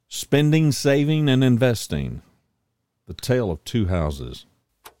Spending, saving, and investing. The tale of two houses.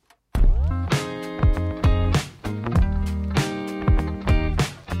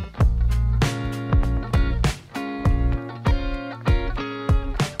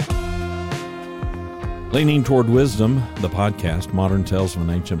 Leaning Toward Wisdom, the podcast, Modern Tales of an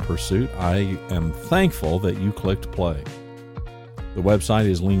Ancient Pursuit. I am thankful that you clicked play. The website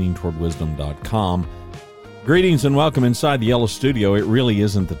is leaningtowardwisdom.com. Greetings and welcome inside the Yellow Studio. It really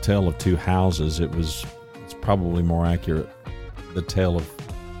isn't the tale of two houses. It's probably more accurate, the tale of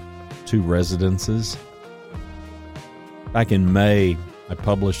two residences. Back in May, I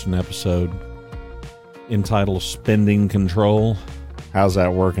published an episode entitled Spending Control. How's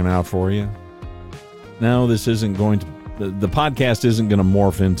that working out for you? No, this isn't going to, the podcast isn't going to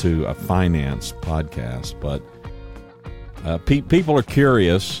morph into a finance podcast, but people are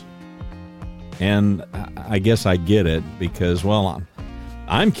curious, and I guess I get it because, well,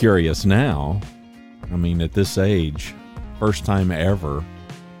 I'm curious now. I mean, at this age, first time ever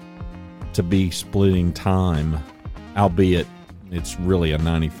to be splitting time, albeit it's really a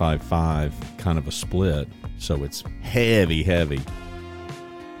 95-5 kind of a split, so it's heavy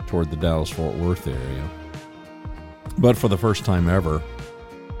toward the Dallas-Fort Worth area. But for the first time ever,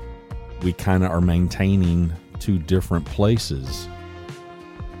 we kind of are maintaining two different places.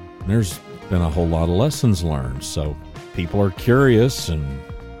 And there's been a whole lot of lessons learned, so people are curious, and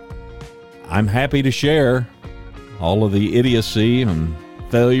I'm happy to share all of the idiocy and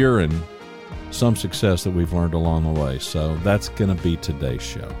failure and some success that we've learned along the way. So that's going to be today's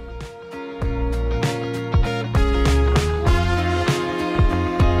show.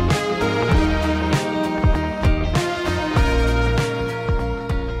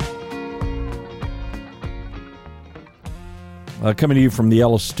 Coming to you from the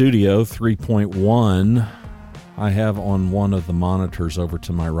Yellow Studio 3.1, I have on one of the monitors over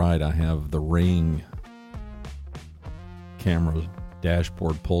to my right, I have the Ring camera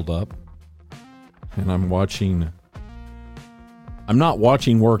dashboard pulled up, and I'm not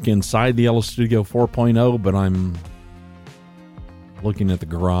watching work inside the Yellow Studio 4.0, but I'm looking at the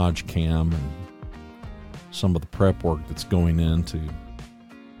garage cam and some of the prep work that's going in to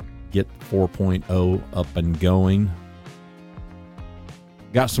get 4.0 up and going.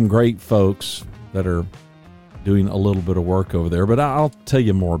 Got some great folks that are doing a little bit of work over there, but I'll tell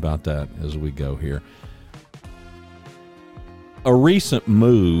you more about that as we go here. A recent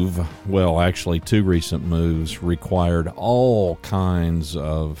move, well, actually two recent moves, required all kinds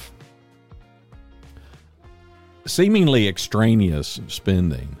of seemingly extraneous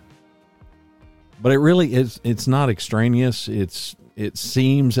spending. But it really is, it's not extraneous. It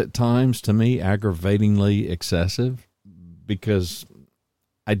seems at times to me aggravatingly excessive because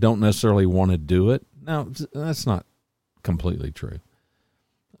I don't necessarily want to do it. Now, that's not completely true.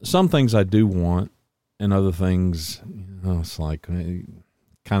 Some things I do want, and other things, it's like, you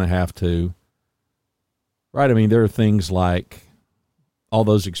kind of have to. Right? I mean, there are things like all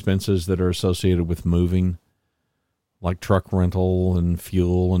those expenses that are associated with moving, like truck rental and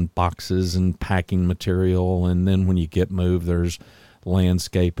fuel and boxes and packing material. And then when you get moved, there's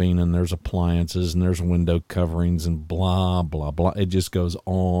landscaping and there's appliances and there's window coverings and blah, blah, blah. It just goes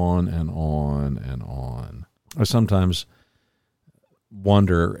on and on and on. I sometimes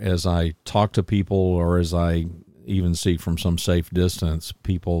wonder as I talk to people or as I even see from some safe distance,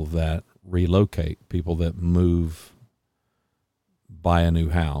 people that relocate, people that move, buy a new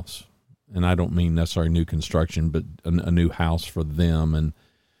house. And I don't mean necessarily new construction, but a new house for them. And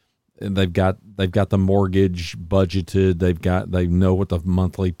they've got the mortgage budgeted. They know what the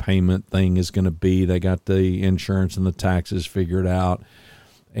monthly payment thing is going to be. They got the insurance and the taxes figured out.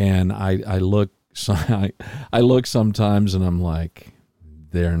 And I look sometimes and I'm like,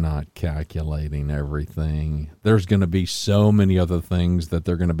 they're not calculating everything. There's going to be so many other things that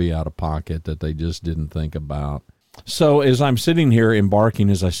they're going to be out of pocket that they just didn't think about. So as I'm sitting here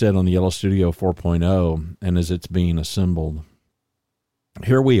embarking, as I said, on the Yellow Studio 4.0, and as it's being assembled,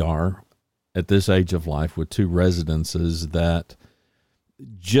 here we are at this age of life with two residences that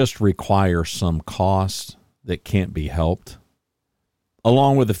just require some cost that can't be helped,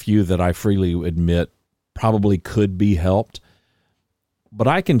 along with a few that I freely admit probably could be helped. But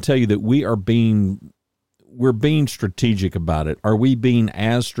I can tell you that we're being strategic about it. Are we being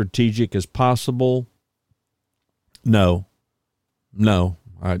as strategic as possible? No,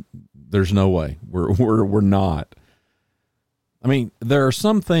 there's no way. We're not. I mean, there are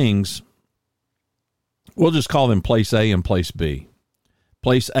some things, we'll just call them place A and place B.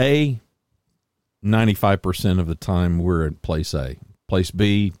 Place A, 95% of the time we're at place A. Place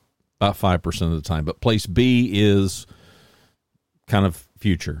B, about 5% of the time. But place B is kind of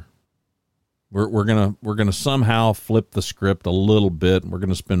future. We're gonna somehow flip the script a little bit. We're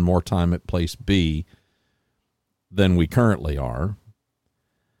gonna spend more time at place B than we currently are.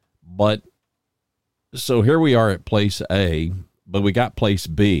 But so here we are at place A, but we got place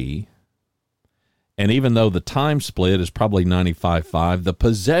B. And even though the time split is probably 95-5, the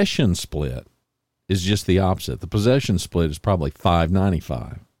possession split is just the opposite. The possession split is probably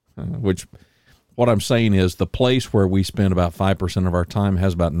 5-95, which what I'm saying is the place where we spend about 5% of our time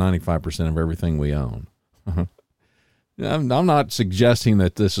has about 95% of everything we own. I'm not suggesting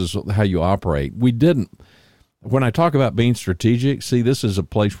that this is how you operate. We didn't. When I talk about being strategic, see, this is a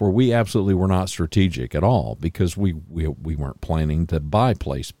place where we absolutely were not strategic at all because we weren't planning to buy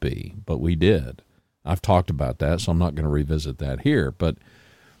place B, but we did. I've talked about that, so I'm not going to revisit that here. But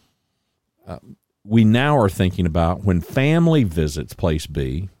we now are thinking about when family visits place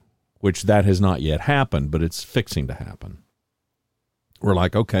B, which that has not yet happened, but it's fixing to happen. We're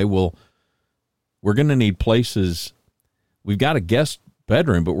like, okay, well, we're going to need places. We've got a guest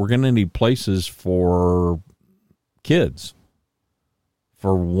bedroom, but we're going to need places for kids,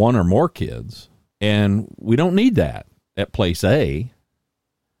 for one or more kids. And we don't need that at place A,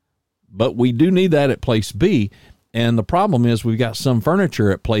 but we do need that at place B. And the problem is we've got some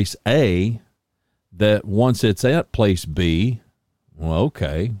furniture at place A that once it's at place B, well,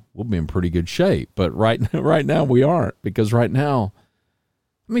 okay, we'll be in pretty good shape. But right now we aren't, because right now,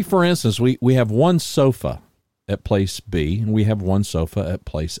 I mean, for instance, we have one sofa at place B and we have one sofa at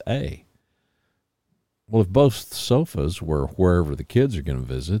place A. Well, if both sofas were wherever the kids are going to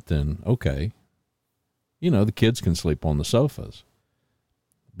visit, then okay, the kids can sleep on the sofas.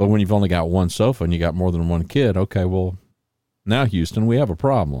 But when you've only got one sofa and you got more than one kid, okay, well, now Houston, we have a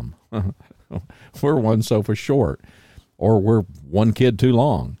problem. We're one sofa short, or we're one kid too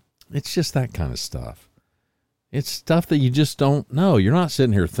long. It's just that kind of stuff. It's stuff that you just don't know. You're not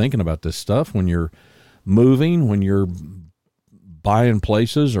sitting here thinking about this stuff when you're moving, when you're buying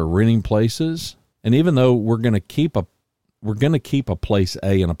places or renting places. And even though we're going to keep a place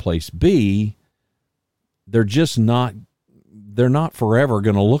A and a place B, they're not forever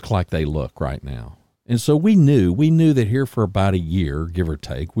going to look like they look right now. And so we knew that here for about a year, give or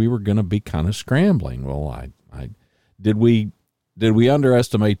take, we were going to be kind of scrambling. Well, did we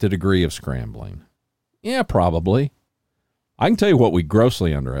underestimate the degree of scrambling? Yeah, probably. I can tell you what we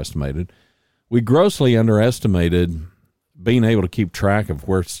grossly underestimated. We grossly underestimated being able to keep track of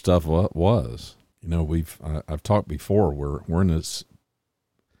where stuff was. I've talked before. We're in this.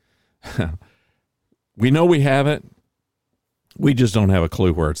 We know we have it. We just don't have a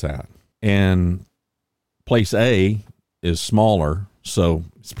clue where it's at. And place A is smaller, so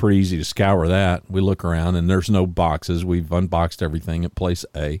it's pretty easy to scour that. We look around and there's no boxes. We've unboxed everything at place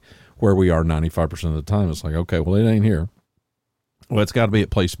A, where we are 95% of the time. It's like, okay, well, it ain't here. Well, it's got to be at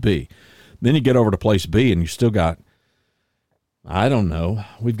place B. Then you get over to place B and you still got, I don't know,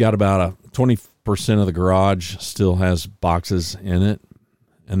 we've got about 20% of the garage still has boxes in it.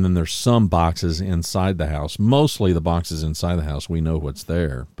 And then there's some boxes inside the house. Mostly the boxes inside the house, we know what's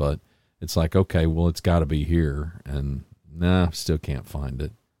there. But it's like, okay, well, it's got to be here. And still can't find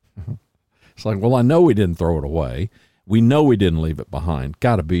it. It's like, well, I know we didn't throw it away. We know we didn't leave it behind.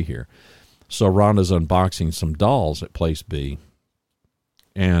 Got to be here. So Rhonda's unboxing some dolls at place B.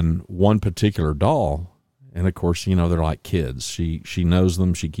 And one particular doll, and of course, they're like kids. She knows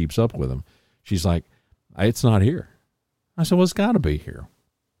them. She keeps up with them. She's like, it's not here. I said, well, it's got to be here.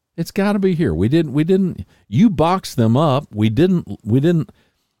 It's got to be here. We didn't, you boxed them up. We didn't,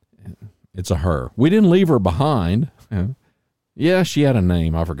 it's a her. We didn't leave her behind. Yeah, she had a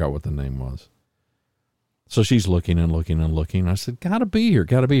name. I forgot what the name was. So she's looking and looking and looking. I said, got to be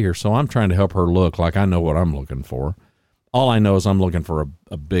here. So I'm trying to help her look like I know what I'm looking for. All I know is I'm looking for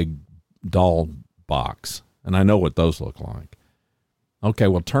a big doll box, and I know what those look like. Okay,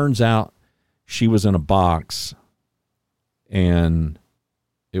 well, turns out she was in a box, and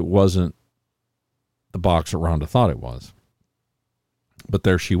it wasn't the box that Rhonda thought it was. But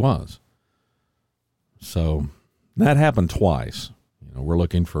there she was. So that happened twice. We're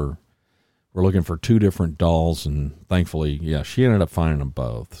looking for two different dolls, and thankfully, yeah, she ended up finding them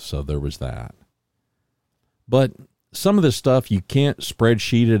both. So there was that. But some of this stuff, you can't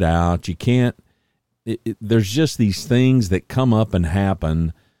spreadsheet it out. You can't, there's just these things that come up and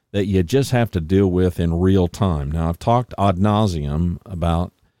happen that you just have to deal with in real time. Now, I've talked ad nauseum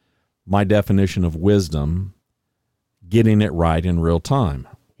about my definition of wisdom, getting it right in real time.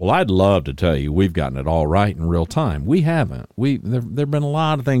 Well, I'd love to tell you we've gotten it all right in real time. We haven't. There have been a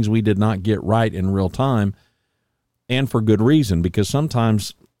lot of things we did not get right in real time, and for good reason, because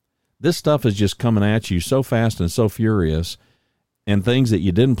sometimes this stuff is just coming at you so fast and so furious, and things that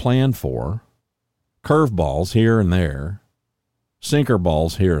you didn't plan for, curveballs here and there, sinker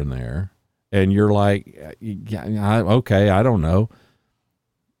balls here and there, and you're like, okay, I don't know.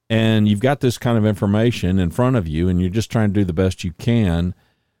 And you've got this kind of information in front of you, and you're just trying to do the best you can.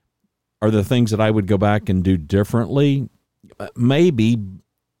 Are there things that I would go back and do differently? Maybe,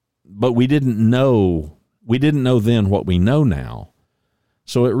 but we didn't know. We didn't know then what we know now.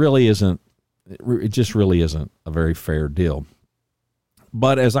 So it really isn't, it just really isn't a very fair deal.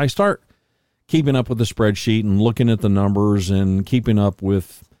 But as I start keeping up with the spreadsheet and looking at the numbers and keeping up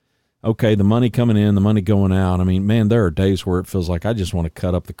with, okay, the money coming in, the money going out. I mean, man, there are days where it feels like I just want to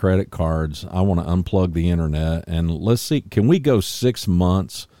cut up the credit cards. I want to unplug the internet, and let's see, can we go 6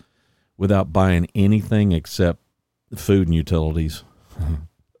 months without buying anything except food and utilities?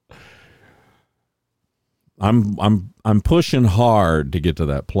 I'm pushing hard to get to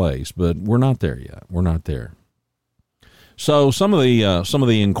that place, but we're not there yet. We're not there. So some of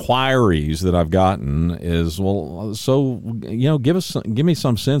the inquiries that I've gotten is, well, so give me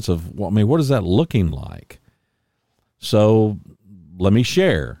some sense of what is that looking like? So let me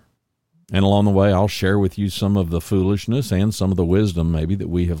share, and along the way, I'll share with you some of the foolishness and some of the wisdom maybe that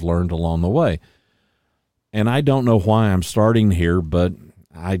we have learned along the way. And I don't know why I'm starting here, but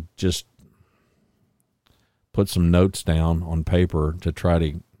I just put some notes down on paper to try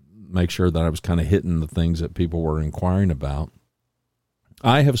to make sure that I was kind of hitting the things that people were inquiring about.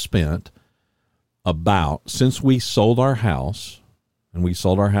 I have spent since we sold our house, and we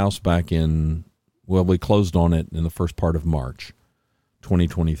sold our house back in, we closed on it in the first part of March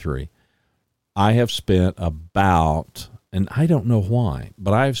 2023. I have spent about, and I don't know why,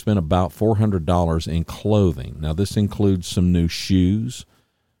 but I have spent about $400 in clothing. Now, this includes some new shoes,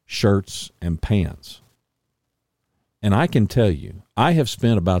 shirts, and pants. And I can tell you, I have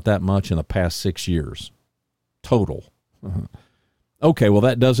spent about that much in the past 6 years, total. Okay, well,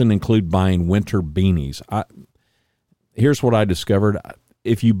 that doesn't include buying winter beanies. Here's what I discovered.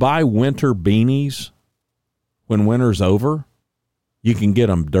 If you buy winter beanies when winter's over, you can get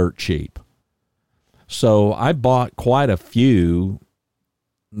them dirt cheap. So I bought quite a few.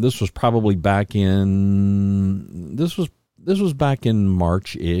 This was probably back in, this was back in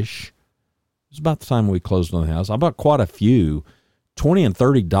March-ish. It was about the time we closed on the house. I bought quite a few $20 and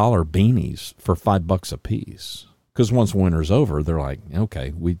 $30 beanies for $5 a piece. Because once winter's over, they're like,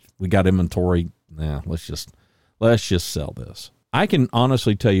 okay, we got inventory. Nah, let's just sell this. I can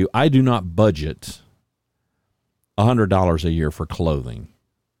honestly tell you, I do not budget $100 a year for clothing.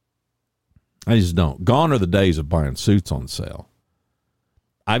 I just don't. Gone are the days of buying suits on sale.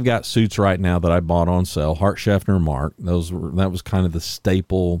 I've got suits right now that I bought on sale. Hart Scheffner Mark. That was kind of the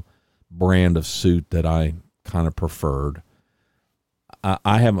staple brand of suit that I kind of preferred.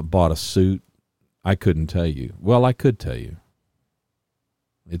 I haven't bought a suit. I couldn't tell you. Well, I could tell you.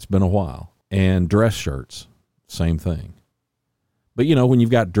 It's been a while. And dress shirts, same thing. But, when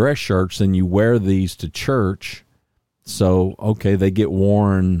you've got dress shirts, then you wear these to church. So, okay, they get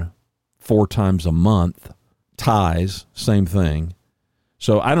worn 4 times a month. Ties, same thing.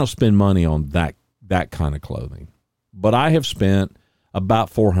 So I don't spend money on that kind of clothing. But I have spent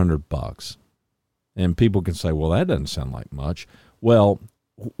about $400. And people can say, well, that doesn't sound like much. Well,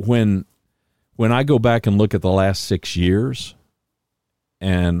 when I go back and look at the last 6 years,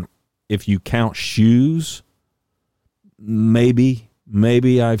 and if you count shoes, maybe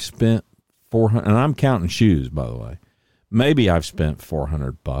I've spent $400, and I'm counting shoes, by the way. Maybe I've spent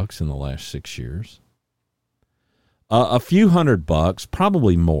 $400 in the last 6 years. A few $100,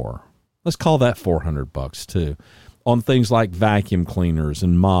 probably more. Let's call that $400 too, on things like vacuum cleaners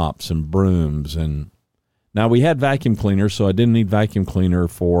and mops and brooms. And now we had vacuum cleaners, so I didn't need vacuum cleaner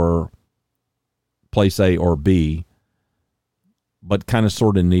for place A or B, but kind of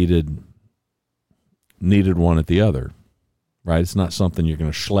sort of needed one at the other, right? It's not something you're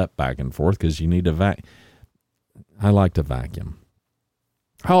going to schlep back and forth because you need to I like to vacuum.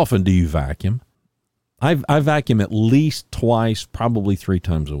 How often do you vacuum? I vacuum at least twice, probably 3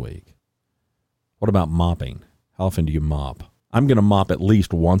 times a week. What about mopping? How often do you mop? I'm going to mop at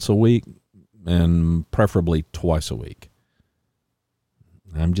least once a week and preferably twice a week.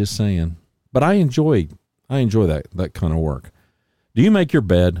 I'm just saying. But I enjoy that kind of work. Do you make your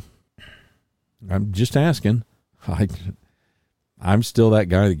bed? I'm just asking. I'm still that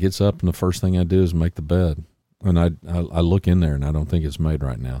guy that gets up and the first thing I do is make the bed. And I look in there and I don't think it's made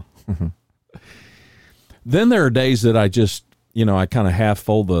right now. Then there are days that I just, I kind of half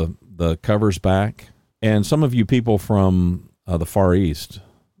fold the covers back. And some of you people from the Far East,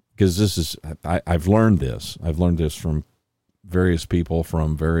 because I've learned this. I've learned this from various people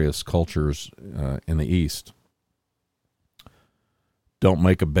from various cultures in the East. Don't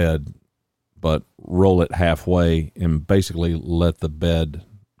make a bed but roll it halfway and basically let the bed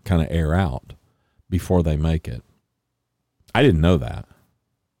kind of air out before they make it. I didn't know that,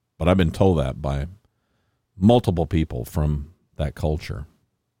 but I've been told that by multiple people from that culture.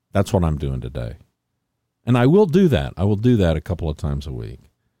 That's what I'm doing today. And I will do that. I will do that a couple of times a week.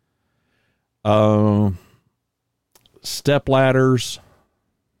 Step ladders,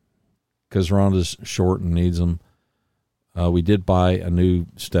 because Rhonda's short and needs them. We did buy a new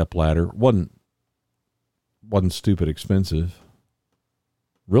step ladder. Wasn't stupid expensive.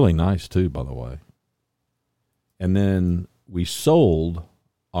 Really nice too, by the way. And then we sold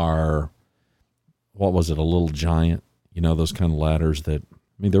our, what was it, a Little Giant? You know, those kind of ladders that, I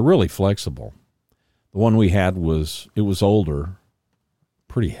mean, they're really flexible. The one we had was older,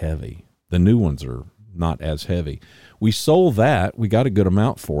 pretty heavy. The new ones are not as heavy. We sold that. We got a good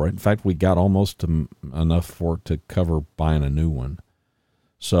amount for it. In fact, we got almost enough for it to cover buying a new one.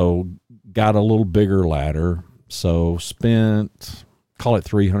 So got a little bigger ladder. So spent, call it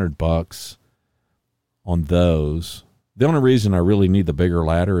 $300 on those. The only reason I really need the bigger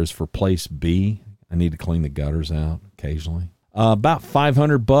ladder is for place B. I need to clean the gutters out occasionally. About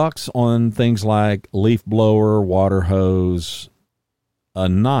 $500 on things like leaf blower, water hose, a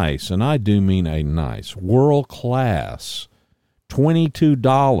nice, and I do mean a nice, world-class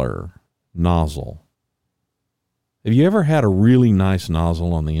 $22 nozzle. Have you ever had a really nice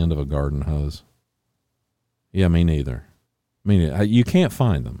nozzle on the end of a garden hose? Yeah, me neither. I mean, you can't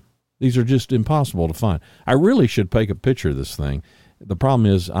find them. These are just impossible to find. I really should take a picture of this thing. The problem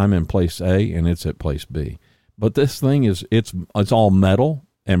is I'm in place A and it's at place B. But this thing is, it's all metal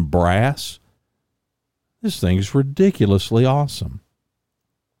and brass. This thing is ridiculously awesome.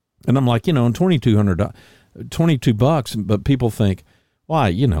 And I'm like, in $22, but people think, why,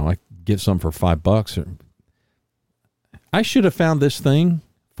 I get some for $5. I should have found this thing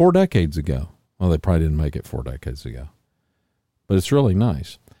 4 decades ago. Well, they probably didn't make it 4 decades ago, but it's really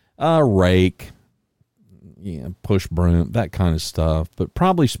nice. Rake, push broom, that kind of stuff, but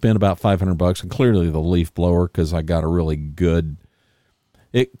probably spent about $500, and clearly the leaf blower, because I got a really good,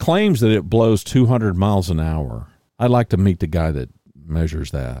 it claims that it blows 200 miles an hour. I'd like to meet the guy that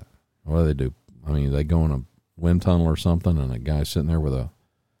measures that. What do they do? I mean, they go in a wind tunnel or something, and a guy's sitting there with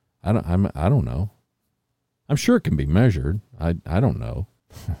I don't know. I'm sure it can be measured. I don't know.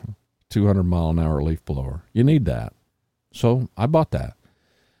 200 mile an hour leaf blower. You need that. So I bought that.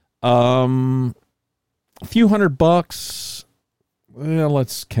 A few $100. Well,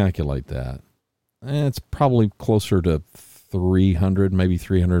 let's calculate that. It's probably closer to 300, maybe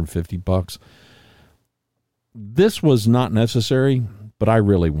 $350. This was not necessary, but I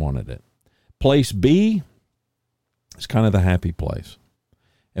really wanted it. Place B is kind of the happy place.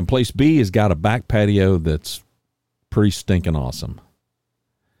 And place B has got a back patio that's pretty stinking awesome.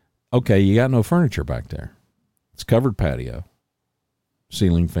 Okay, you got no furniture back there. It's covered patio,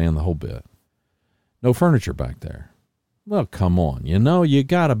 ceiling fan, the whole bit. No furniture back there. Well, come on. You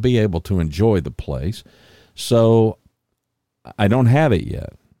got to be able to enjoy the place. So I don't have it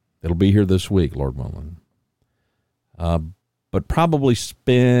yet. It'll be here this week, Lord willing. But probably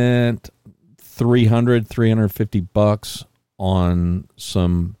spent $350 on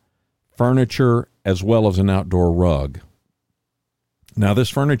some furniture as well as an outdoor rug. Now, this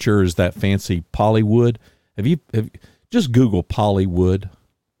furniture is that fancy polywood. Have you just Google polywood?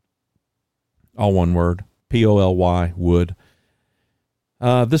 All one word, P-O-L-Y, wood.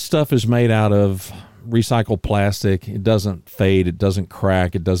 This stuff is made out of recycled plastic. It doesn't fade. It doesn't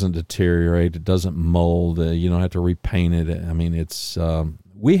crack. It doesn't deteriorate. It doesn't mold. You don't have to repaint it. I mean, it's.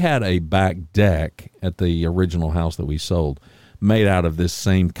 We had a back deck at the original house that we sold made out of this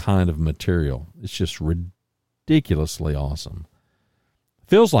same kind of material. It's just ridiculously awesome.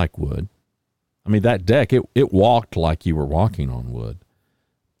 Feels like wood. I mean, that deck, it walked like you were walking on wood,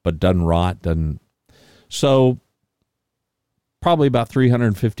 but doesn't rot, doesn't. So probably about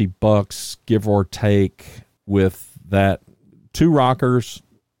 $350, give or take, with that 2 rockers,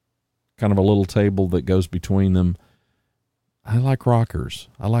 kind of a little table that goes between them. I like rockers.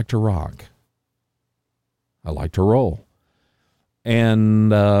 I like to rock. I like to roll.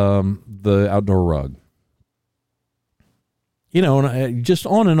 And the outdoor rug. And just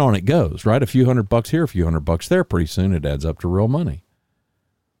on and on it goes, right? A few $100 here, a few $100 there. Pretty soon it adds up to real money.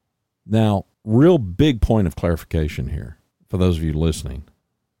 Now, real big point of clarification here for those of you listening.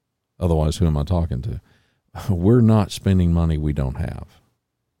 Otherwise, who am I talking to? We're not spending money we don't have.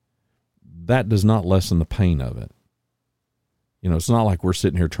 That does not lessen the pain of it. It's not like we're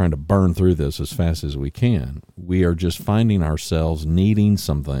sitting here trying to burn through this as fast as we can. We are just finding ourselves needing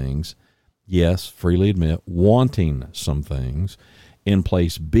some things. Yes, freely admit, wanting some things in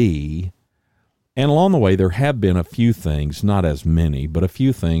place B And along the way, there have been a few things, not as many, but a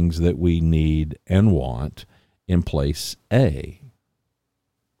few things that we need and want in place A.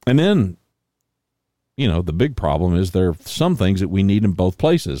 And then, the big problem is there are some things that we need in both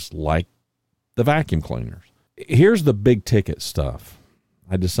places, like the vacuum cleaners. Here's the big ticket stuff.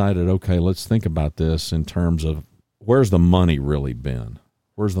 I decided, okay, let's think about this in terms of where's the money really been?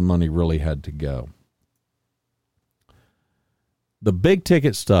 Where's the money really had to go? The big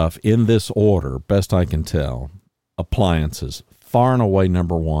ticket stuff in this order, best I can tell, appliances. Far and away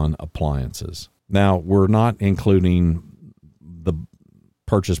number one, appliances. Now, we're not including the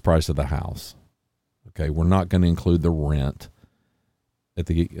purchase price of the house. Okay, we're not going to include the rent at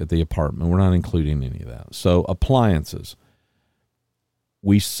the apartment. We're not including any of that. So appliances.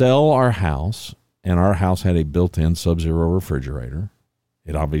 We sell our house, and our house had a built-in Sub-Zero refrigerator.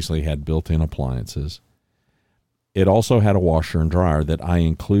 It obviously had built-in appliances. It also had a washer and dryer that I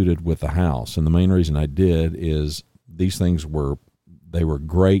included with the house. And the main reason I did is these things were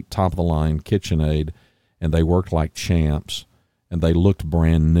great, top-of-the-line KitchenAid, and they worked like champs, and they looked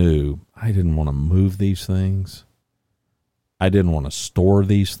brand new. I didn't want to move these things. I didn't want to store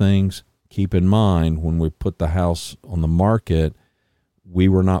these things. Keep in mind, when we put the house on the market, we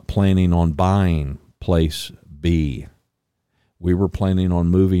were not planning on buying place B. We were planning on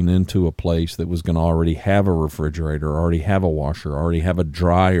moving into a place that was going to already have a refrigerator, already have a washer, already have a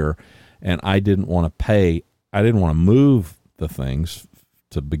dryer, and I didn't want to move the things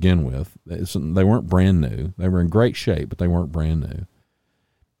to begin with. They weren't brand new. They were in great shape, but they weren't brand new.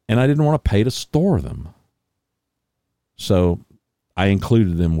 And I didn't want to pay to store them. So I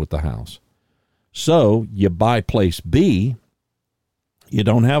included them with the house. So you buy place B, you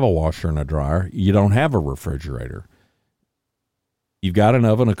don't have a washer and a dryer, you don't have a refrigerator. You've got an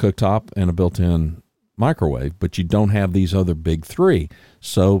oven, a cooktop, and a built-in microwave, but you don't have these other big three.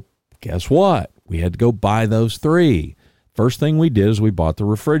 So guess what? We had to go buy those three. First thing we did is we bought the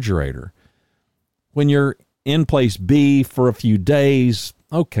refrigerator. When you're in place B for a few days,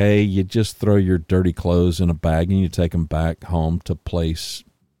 okay, you just throw your dirty clothes in a bag and you take them back home to place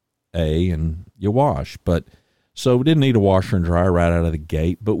A and you wash. So we didn't need a washer and dryer right out of the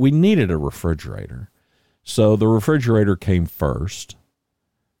gate, but we needed a refrigerator. So the refrigerator came first.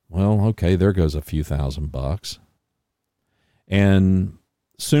 Well, okay, there goes a few $1,000. And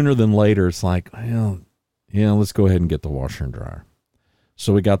sooner than later, it's like, well, yeah, let's go ahead and get the washer and dryer.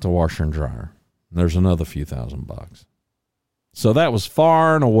 So we got the washer and dryer. There's another few $1,000. So that was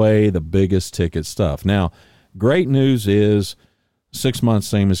far and away the biggest ticket stuff. Now, great news is 6 months,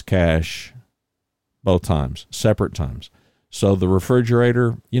 same as cash, both times, separate times. So the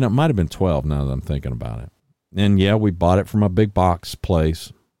refrigerator, it might have been 12 now that I'm thinking about it. And yeah, we bought it from a big box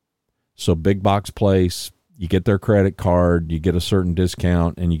place. So big box place, you get their credit card, you get a certain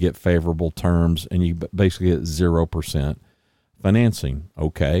discount, and you get favorable terms, and you basically get 0% financing.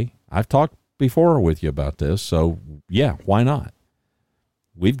 Okay, I've talked before with you about this, so yeah, why not?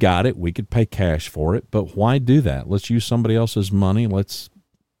 We've got it. We could pay cash for it, but why do that? Let's use somebody else's money. Let's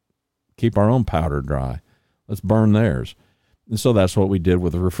keep our own powder dry. Let's burn theirs. And so that's what we did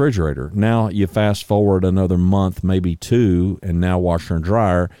with the refrigerator. Now you fast forward another month, maybe two, and now washer and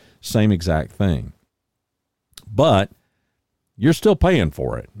dryer, same exact thing. But you're still paying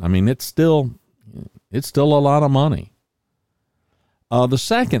for it. I mean, it's still a lot of money. The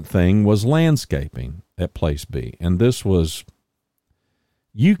second thing was landscaping at place B. And this was,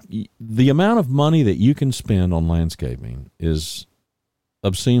 the amount of money that you can spend on landscaping is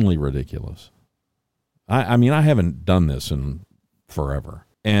obscenely ridiculous. I mean, I haven't done this in forever.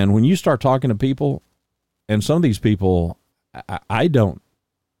 And when you start talking to people, and some of these people,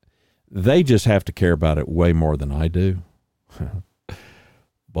 they just have to care about it way more than I do.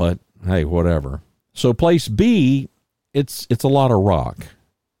 But hey, whatever. So place B, it's a lot of rock.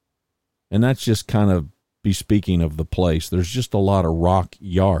 And that's just kind of bespeaking of the place. There's just a lot of rock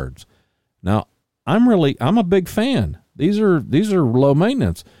yards. Now, I'm a big fan. These are low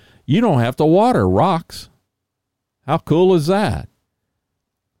maintenance. You don't have to water rocks. How cool is that?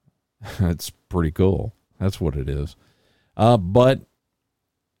 It's pretty cool. That's what it is. But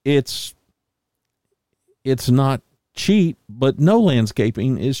it's not cheap, but no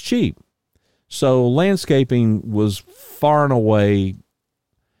landscaping is cheap. So landscaping was far and away,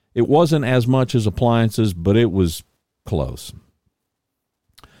 it wasn't as much as appliances, but it was close.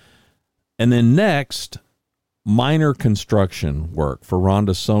 And then next, minor construction work for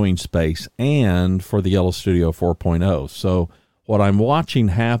Rhonda Sewing Space and for the Yellow Studio 4.0. So what I'm watching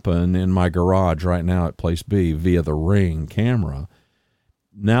happen in my garage right now at Place B via the Ring camera,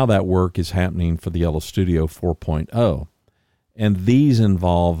 now that work is happening for the Yellow Studio 4.0. And these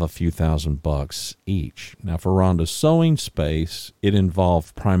involve a few $1,000 each. Now, for Rhonda's sewing space, it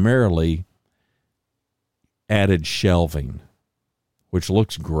involved primarily added shelving, which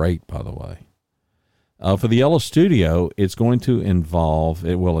looks great, by the way. For the Yellow Studio, it's going to involve,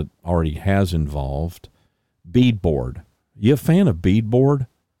 it already has involved, beadboard. You a fan of beadboard?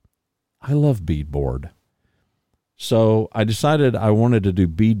 I love beadboard. So I decided I wanted to do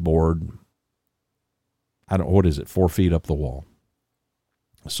beadboard. What is it, 4 feet up the wall.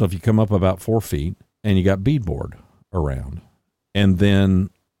 So if you come up about 4 feet and you got beadboard around, and then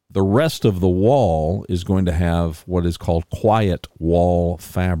the rest of the wall is going to have what is called quiet wall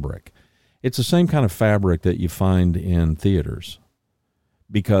fabric. It's the same kind of fabric that you find in theaters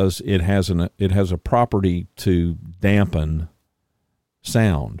because it has a property to dampen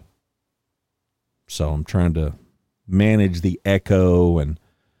sound. So I'm trying to manage the echo, and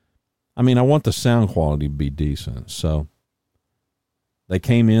I want the sound quality to be decent. So they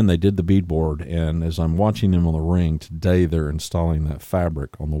came in, they did the beadboard, and as I'm watching them on the ring today, they're installing that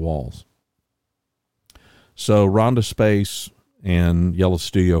fabric on the walls. So Rhonda Space and Yellow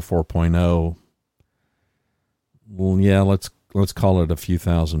Studio 4.0, well, yeah, let's call it a few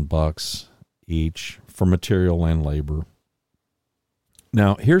 $1,000 each for material and labor.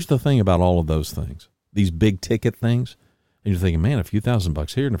 Now, here's the thing about all of those things, these big ticket things. And you're thinking, man, a few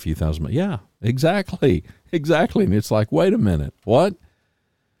 $1,000 here and a few $1,000. Yeah, exactly. And it's like, wait a minute, what?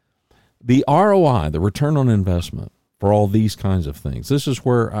 The ROI, the return on investment for all these kinds of things. This is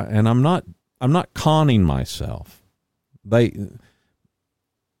where, and I'm not conning myself. They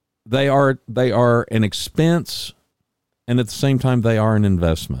are an expense, and at the same time, they are an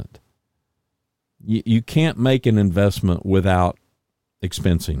investment. You can't make an investment without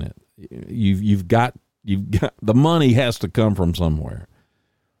expensing it. You've got the money has to come from somewhere.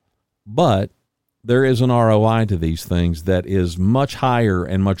 But there is an ROI to these things that is much higher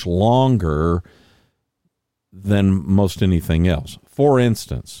and much longer than most anything else. For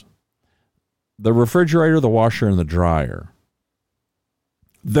instance, the refrigerator, the washer, and the dryer,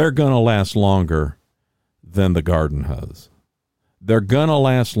 they're going to last longer than the garden hose. They're going to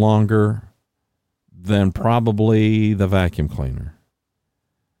last longer than probably the vacuum cleaner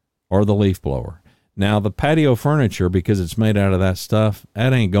or the leaf blower. Now, the patio furniture, because it's made out of that stuff,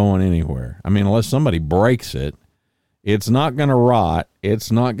 that ain't going anywhere. Unless somebody breaks it, it's not going to rot. It's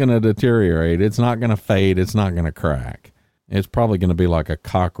not going to deteriorate. It's not going to fade. It's not going to crack. It's probably going to be like a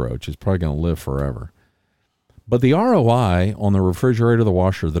cockroach. It's probably going to live forever. But the ROI on the refrigerator, the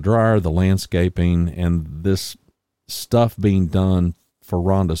washer, the dryer, the landscaping, and this stuff being done for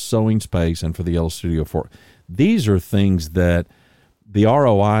Rhonda's sewing space and for the Yellow Studio 4, these are things that the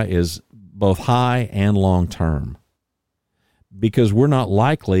ROI is both high and long term, because we're not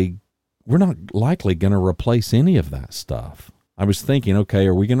likely going to replace any of that stuff. I was thinking, okay,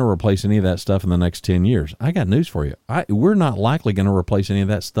 are we going to replace any of that stuff in the next 10 years? I got news for you. We're not likely going to replace any of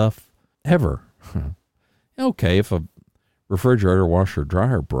that stuff ever. Okay, if a refrigerator, washer,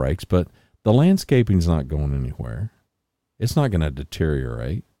 dryer breaks, but the landscaping's not going anywhere. It's not going to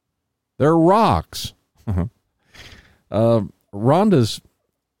deteriorate. They're rocks. Rhonda's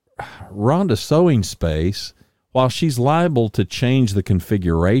sewing space, while she's liable to change the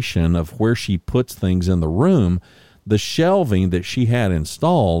configuration of where she puts things in the room, the shelving that she had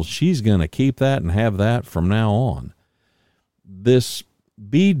installed, she's going to keep that and have that from now on. This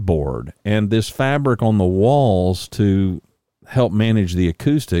beadboard and this fabric on the walls to help manage the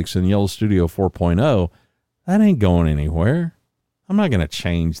acoustics in Yellow Studio 4.0, that ain't going anywhere. I'm not going to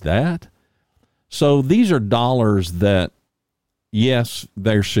change that. So these are dollars that, yes,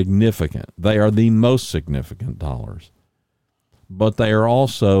 they're significant. They are the most significant dollars. But they are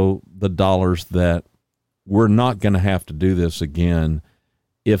also the dollars that we're not going to have to do this again,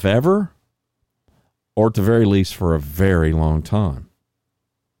 if ever, or at the very least for a very long time.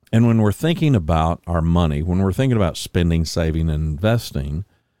 And when we're thinking about our money, when we're thinking about spending, saving, and investing,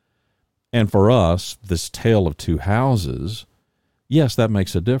 and for us, this tale of two houses, yes, that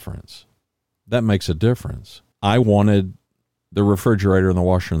makes a difference. That makes a difference. I wanted the refrigerator and the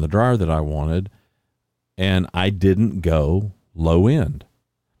washer and the dryer that I wanted, and I didn't go low end.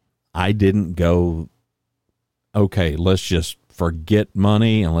 I didn't go, okay, let's just forget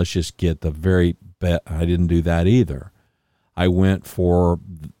money and let's just get the very best. I didn't do that either. I went for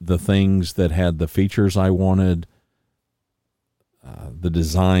the things that had the features I wanted, the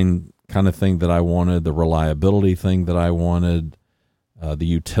design kind of thing that I wanted, the reliability thing that I wanted, the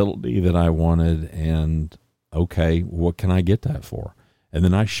utility that I wanted, and okay, what can I get that for? And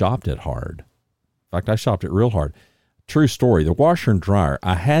then I shopped it hard. In fact, I shopped it real hard. True story. The washer and dryer,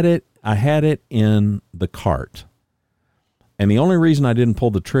 I had it in the cart, And the only reason I didn't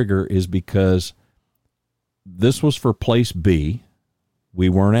pull the trigger is because this was for place B. We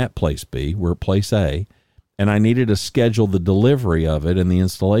weren't at place B. We're at place A. And I needed to schedule the delivery of it and the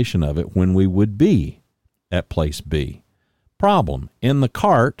installation of it when we would be at place B. Problem, in the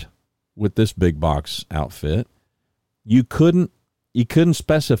cart with this big box outfit, you couldn't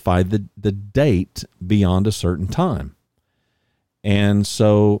specify the date beyond a certain time. And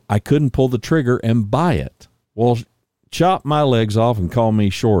so I couldn't pull the trigger and buy it. Well, chop my legs off and call me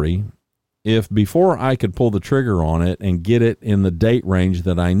shorty if before I could pull the trigger on it and get it in the date range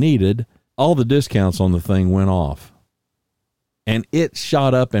that I needed, all the discounts on the thing went off. And it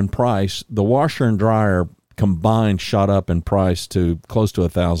shot up in price. The washer and dryer combined shot up in price to close to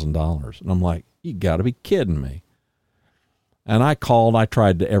 $1,000. And I'm like, you got to be kidding me. And I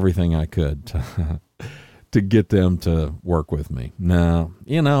tried everything I could to get them to work with me. No,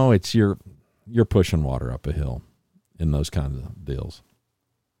 it's you're pushing water up a hill in those kinds of deals.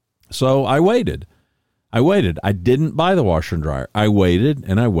 So I waited. I didn't buy the washer and dryer. I waited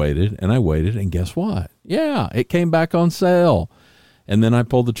and I waited and I waited. And guess what? Yeah, it came back on sale. And then I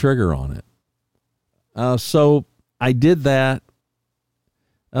pulled the trigger on it. So I did that.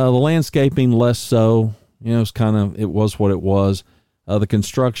 The landscaping, less so. It was what it was. The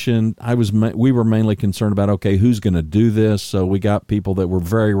construction, we were mainly concerned about, okay, who's going to do this? So we got people that were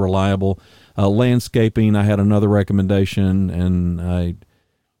very reliable. Landscaping, I had another recommendation, and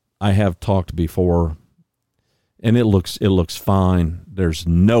I have talked before, and it looks fine. There's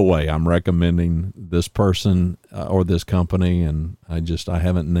no way I'm recommending this person or this company, and I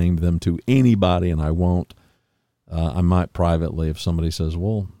haven't named them to anybody, and I won't. I might privately if somebody says,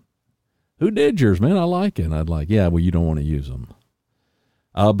 well, who did yours, man? I like it. And I'd like, yeah, well, you don't want to use them.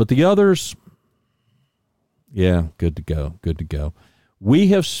 But the others, yeah, good to go. We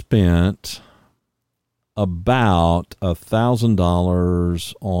have spent about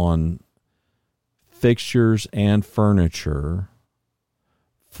 $1,000 on fixtures and furniture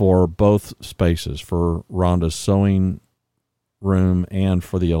for both spaces, for Rhonda's sewing room and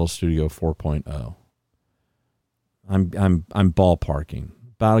for the Yellow Studio 4.0. I'm ballparking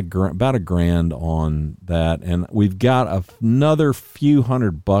about a grand on that, and we've got another few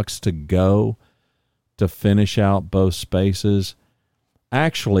 $100 to go to finish out both spaces.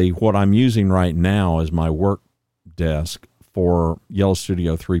 Actually, what I'm using right now as my work desk for Yellow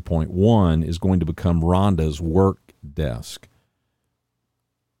Studio 3.1 is going to become Rhonda's work desk.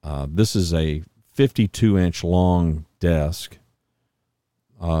 This is a 52-inch long desk.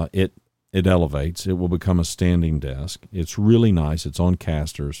 It elevates. It will become a standing desk. It's really nice. It's on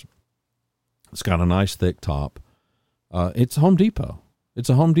casters. It's got a nice thick top. It's Home Depot. It's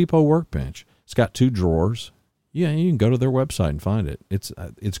a Home Depot workbench. It's got 2 drawers. Yeah, you can go to their website and find it. It's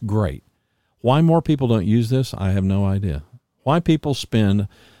great. Why more people don't use this, I have no idea. Why people spend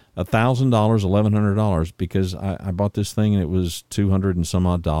 $1,000, $1,100, because I bought this thing and it was $200 and some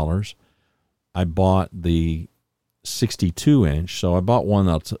odd dollars. I bought the 62-inch, so I bought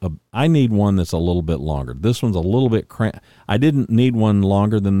one I need one that's a little bit longer. This one's a little bit I didn't need one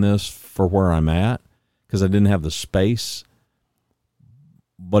longer than this for where I'm at because I didn't have the space,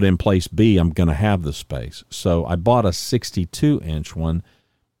 but in place B, I'm going to have the space. So I bought a 62-inch one.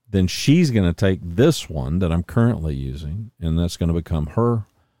 Then she's going to take this one that I'm currently using, and that's going to become her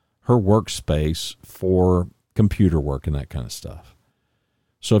workspace for computer work and that kind of stuff.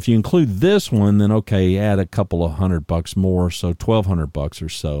 So if you include this one, then okay, add a couple of $100 more, so $1,200 or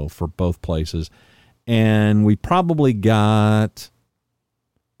so for both places. And we probably I've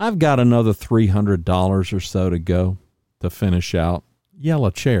got another $300 or so to go to finish out.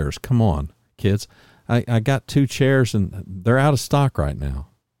 Yellow chairs, come on, kids. I got 2 chairs and they're out of stock right now.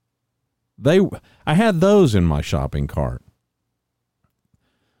 I had those in my shopping cart.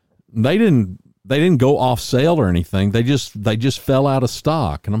 They didn't go off sale or anything. They just fell out of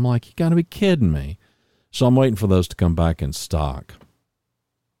stock. And I'm like, you got to be kidding me. So I'm waiting for those to come back in stock.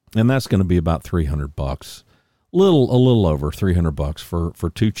 And that's going to be about $300. A little over $300 for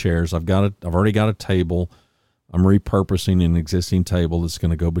 2 chairs. I've already got a table. I'm repurposing an existing table that's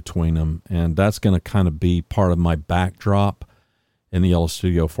going to go between them. And that's going to kind of be part of my backdrop in the Yellow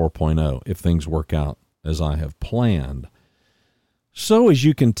Studio 4.0 if things work out as I have planned. So as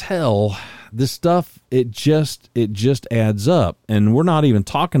you can tell, this stuff, it just adds up. And we're not even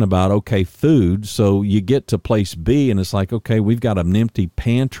talking about, okay, food. So you get to place B and it's like, okay, we've got an empty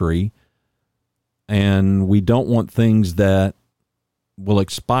pantry and we don't want things that will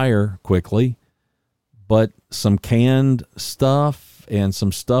expire quickly, but some canned stuff and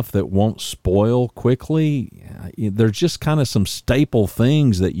some stuff that won't spoil quickly. There's just kind of some staple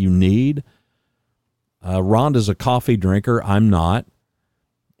things that you need. Rhonda's a coffee drinker. I'm not.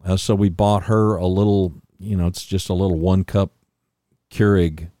 So we bought her a little, it's just a little 1-cup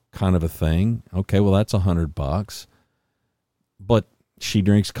Keurig kind of a thing. Okay, well, that's $100. But she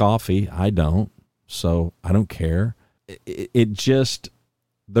drinks coffee. I don't. So I don't care. It just,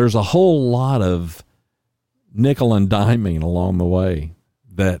 there's a whole lot of nickel and diming along the way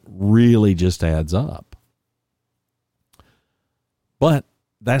that really just adds up. But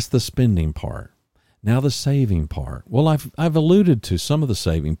that's the spending part. Now the saving part. Well, I've alluded to some of the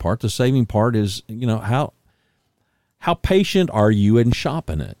saving part. The saving part is, how patient are you in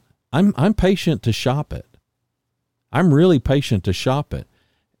shopping it? I'm patient to shop it. I'm really patient to shop it.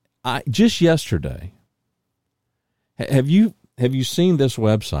 Just yesterday, have you seen this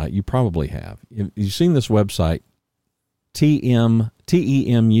website? You probably have. Have you seen this website,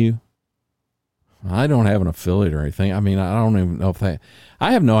 TEMU? I don't have an affiliate or anything. I mean, I don't even know if I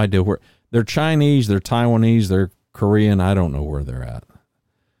have no idea where. They're Chinese, they're Taiwanese, they're Korean. I don't know where they're at.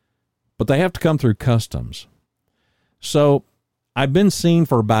 But they have to come through customs. So I've been seeing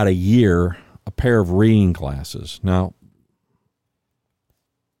for about a year a pair of reading glasses. Now,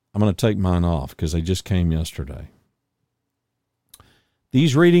 I'm going to take mine off because they just came yesterday.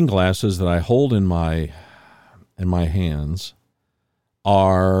 These reading glasses that I hold in my hands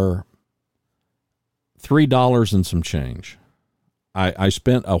are $3 and some change. I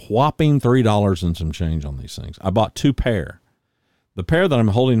spent a whopping $3 and some change on these things. I bought 2 pair. The pair that I'm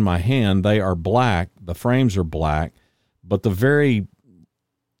holding in my hand, they are black. The frames are black, but the very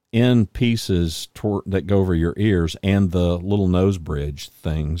end pieces that go over your ears and the little nose bridge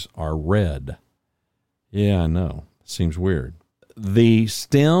things are red. Yeah, I know. Seems weird. The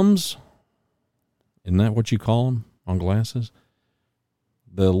stems, isn't that what you call them on glasses?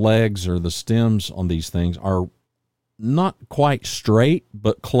 The legs or the stems on these things are not quite straight,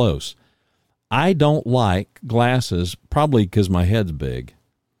 but close. I don't like glasses, probably because my head's big.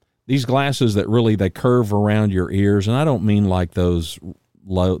 These glasses that really, they curve around your ears, and I don't mean like those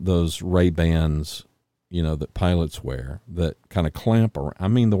Ray-Bans, that pilots wear that kind of clamp around. I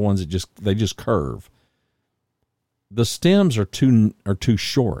mean the ones that they just curve. The stems are too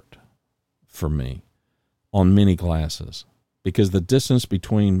short for me on many glasses because the distance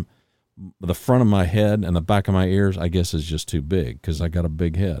between the front of my head and the back of my ears, I guess, is just too big because I got a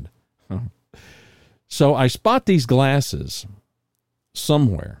big head. So I spot these glasses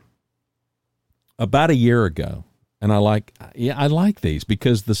somewhere about a year ago, and I like these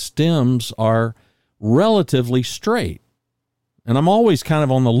because the stems are relatively straight. And I'm always kind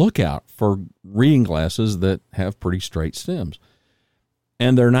of on the lookout for reading glasses that have pretty straight stems.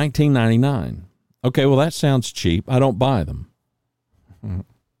 And they're $19.99. Okay, well, that sounds cheap. I don't buy them.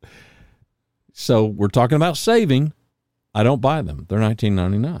 So we're talking about saving. I don't buy them. They're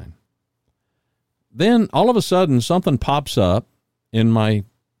 $19.99. Then all of a sudden something pops up in my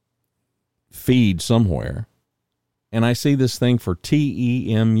feed somewhere, and I see this thing for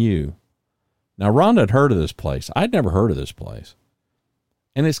TEMU. Now, Rhonda had heard of this place. I'd never heard of this place.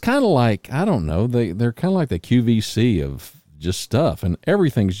 And it's kind of like, I don't know, they're kind of like the QVC of just stuff, and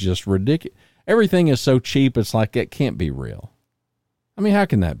everything's just ridiculous. Everything is so cheap, it's like it can't be real. I mean, how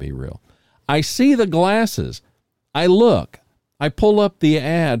can that be real? I see the glasses. I look. I pull up the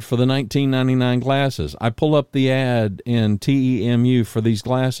ad for the $19.99 glasses. I pull up the ad in TEMU for these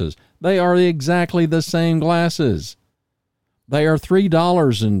glasses. They are exactly the same glasses. They are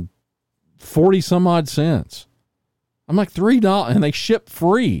 $3.40 some odd cents. I'm like, $3, and they ship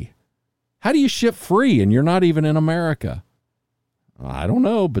free. How do you ship free and you're not even in America? I don't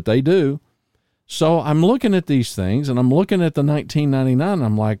know, but they do. So I'm looking at these things, and I'm looking at the $19.99, and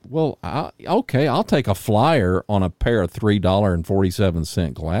I'm like, well, okay, I'll take a flyer on a pair of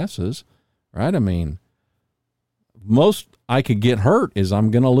 $3.47 glasses, right? I mean, most I could get hurt is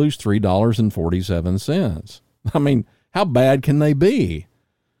I'm going to lose $3.47. I mean, how bad can they be?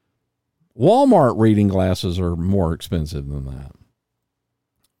 Walmart reading glasses are more expensive than that,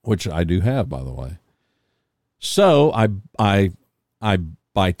 which I do have, by the way. So I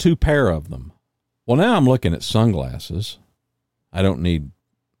buy 2 pair of them. Well, now I'm looking at sunglasses. I don't need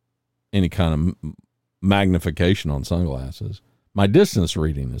any kind of magnification on sunglasses. My distance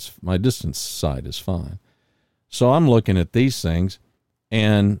sight is fine. So I'm looking at these things,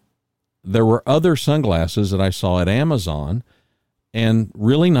 and there were other sunglasses that I saw at Amazon, and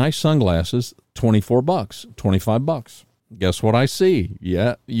really nice sunglasses, $24, $25. Guess what I see?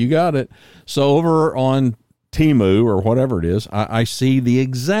 Yeah, you got it. So over on Temu or whatever it is, I see the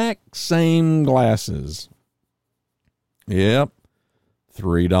exact same glasses. Yep,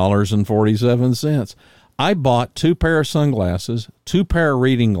 $3.47. I bought 2 pair of sunglasses, 2 pair of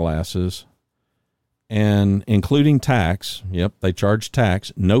reading glasses, and including tax. Yep, they charge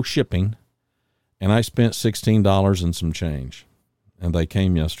tax, no shipping. And I spent $16 and some change, and they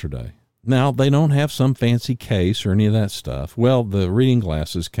came yesterday. Now, they don't have some fancy case or any of that stuff. Well, the reading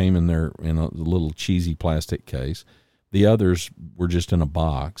glasses came in a little cheesy plastic case. The others were just in a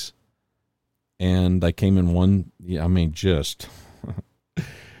box, and they came in one. I mean, just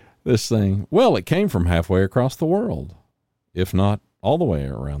this thing. Well, it came from halfway across the world, if not all the way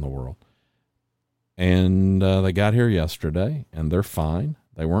around the world. And they got here yesterday, and they're fine.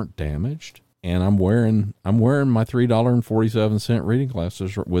 They weren't damaged. And I'm wearing my $3.47 reading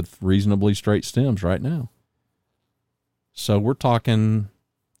glasses with reasonably straight stems right now. So we're talking,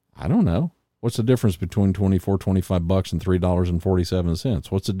 I don't know. What's the difference between $25 and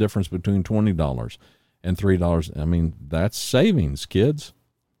 $3.47? What's the difference between $20 and $3? I mean, that's savings, kids.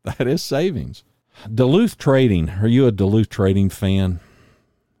 That is savings. Duluth Trading. Are you a Duluth Trading fan?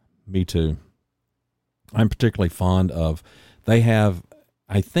 Me too. I'm particularly fond of, they have,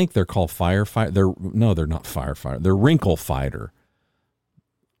 I think they're called Firefighter. They're not Firefighter. They're Wrinkle Fighter.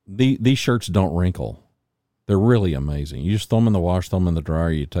 These shirts don't wrinkle. They're really amazing. You just throw them in the wash, throw them in the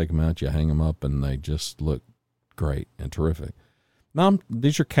dryer, you take them out, you hang them up, and they just look great and terrific. Now,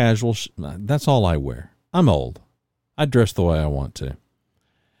 these are casual. That's all I wear. I'm old. I dress the way I want to.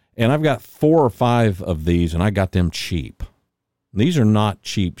 And I've got 4 or 5 of these, and I got them cheap. These are not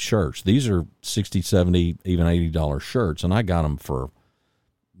cheap shirts. These are $60, $70, even $80 shirts, and I got them for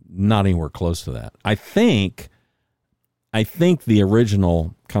not anywhere close to that. I think the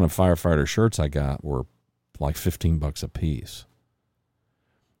original kind of firefighter shirts I got were like $15 a piece.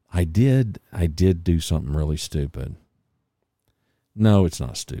 I did do something really stupid. No, it's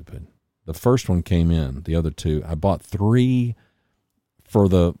not stupid. The first one came in. The other 2, I bought 3 for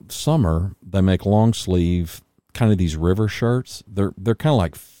the summer. They make long sleeve, kind of these river shirts. They're kind of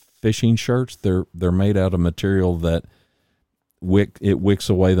like fishing shirts. They're made out of material that wicks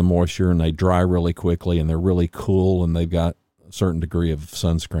away the moisture, and they dry really quickly, and they're really cool, and they've got a certain degree of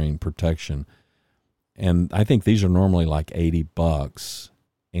sunscreen protection. And I think these are normally like $80,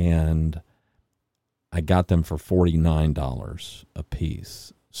 and I got them for $49 a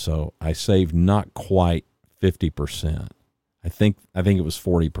piece. So I saved not quite 50%. I think it was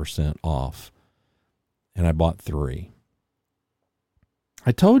 40% off, and I bought 3.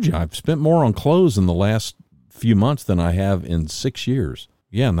 I told you I've spent more on clothes in the last few months than I have in 6 years.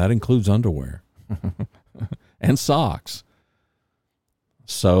 Yeah, and that includes underwear and socks.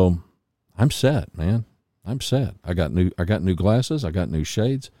 So I'm set, man. I'm set. I got new glasses. I got new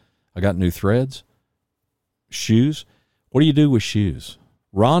shades. I got new threads. Shoes. What do you do with shoes?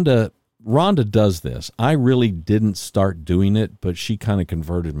 Rhonda does this. I really didn't start doing it, but she kind of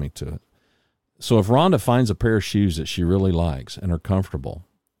converted me to it. So if Rhonda finds a pair of shoes that she really likes and are comfortable,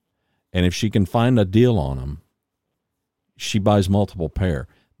 and if she can find a deal on them, she buys multiple pair.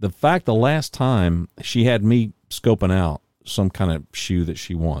 The last time she had me scoping out some kind of shoe that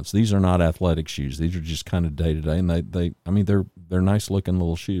she wants. These are not athletic shoes. These are just kind of day to day, and they're nice looking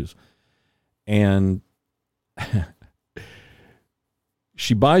little shoes. And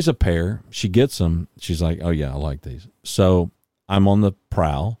she buys a pair, she gets them. She's like, "Oh yeah, I like these." So I'm on the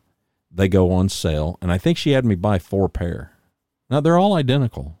prowl. They go on sale, and I think she had me buy 4 pair. Now they're all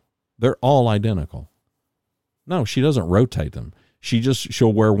identical. They're all identical. No, she doesn't rotate them.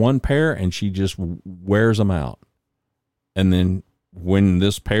 She'll wear 1 pair, and she just wears them out. And then when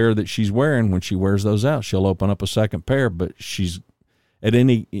this pair that she's wearing, when she wears those out, she'll open up a second pair, but she's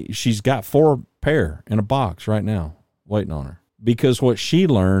got 4 pair in a box right now waiting on her. Because what she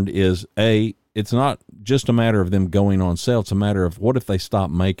learned is, it's not just a matter of them going on sale. It's a matter of what if they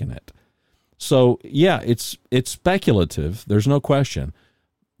stop making it. So yeah, it's speculative. There's no question.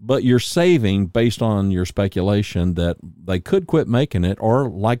 But you're saving based on your speculation that they could quit making it, or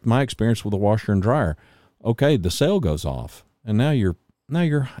like my experience with the washer and dryer. Okay, the sale goes off, and now you're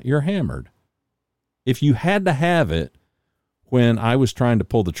hammered. If you had to have it when I was trying to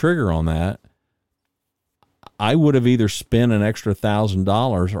pull the trigger on that, I would have either spent an extra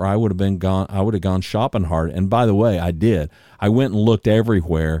 $1,000 or I would have gone shopping hard. And by the way, I did. I went and looked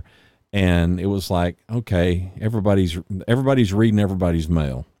everywhere, and it was like, okay, everybody's reading everybody's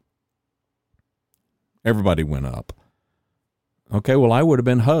mail. Everybody went up. Okay, well, I would have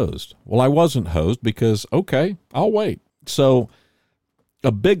been hosed. Well, I wasn't hosed because, okay, I'll wait. So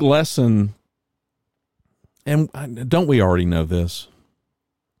a big lesson, and don't we already know this?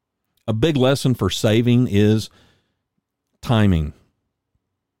 A big lesson for saving is timing.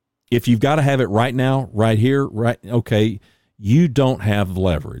 If you've got to have it right now, right here, okay, you don't have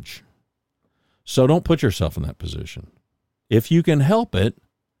leverage. So don't put yourself in that position. If you can help it,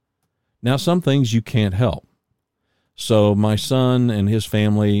 Now, some things you can't help. So my son and his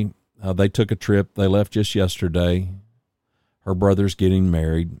family, they took a trip. They left just yesterday. Her brother's getting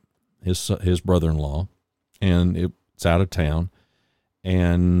married, his brother-in-law, and it's out of town.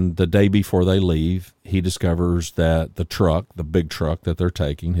 And the day before they leave, he discovers that the big truck that they're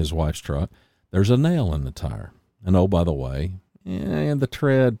taking, his wife's truck, there's a nail in the tire. And oh, by the way, the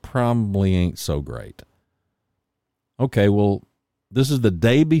tread probably ain't so great. Okay, well, this is the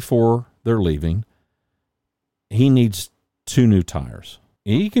day before they're leaving. He needs 2 new tires.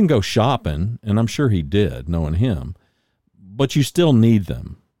 He can go shopping, and I'm sure he did, knowing him, but you still need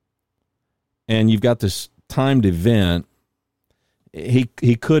them. And you've got this timed event. He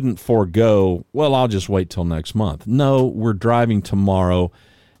couldn't forego, well, I'll just wait till next month. No, we're driving tomorrow,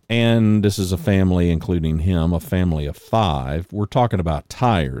 and this is a family, including him, a family of 5. We're talking about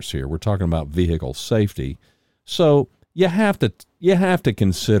tires here. We're talking about vehicle safety. So you have to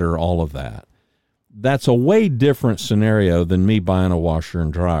consider all of that. That's a way different scenario than me buying a washer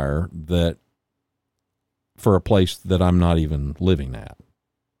and dryer that for a place that I'm not even living at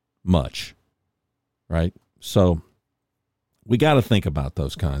much, right? So we got to think about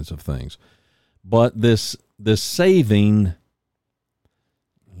those kinds of things. But this saving,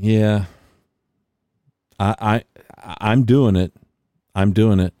 yeah, I'm doing it. I'm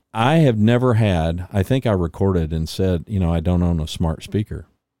doing it. I have never had, I think I recorded and said, I don't own a smart speaker.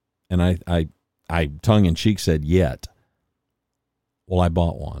 And I tongue in cheek said, yet. Well, I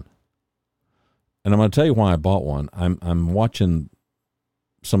bought one. And I'm going to tell you why I bought one. I'm watching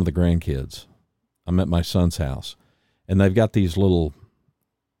some of the grandkids. I'm at my son's house, and they've got these little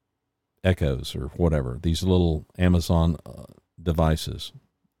Echoes or whatever, these little Amazon devices.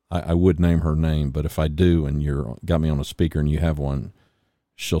 I would name her name, but if I do and you're got me on a speaker and you have one,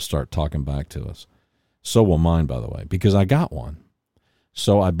 she'll start talking back to us. So will mine, by the way, because I got one.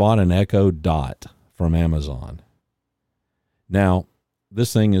 So I bought an Echo Dot from Amazon. Now,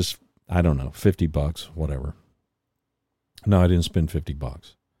 this thing is, I don't know, $50, whatever. No, I didn't spend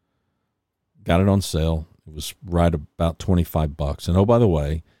 $50. Got it on sale. It was right about $25. And oh, by the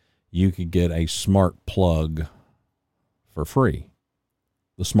way, you could get a smart plug for free.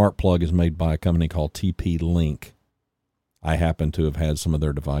 The smart plug is made by a company called TP-Link. I happen to have had some of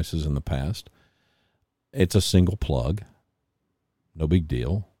their devices in the past. It's a single plug. No big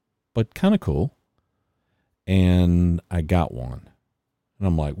deal, but kind of cool. And I got one. And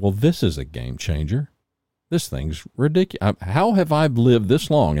I'm like, well, this is a game changer. This thing's ridiculous. How have I lived this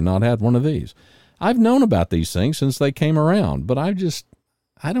long and not had one of these? I've known about these things since they came around, but I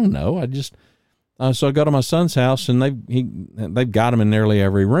don't know. So I go to my son's house, and they've got them in nearly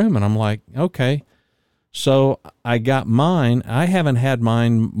every room. And I'm like, okay. So I got mine. I haven't had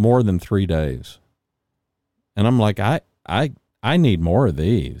mine more than 3 days. And I'm like, I need more of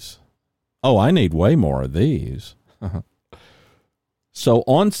these. Oh, I need way more of these. So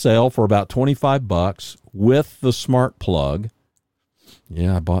on sale for about $25 with the smart plug.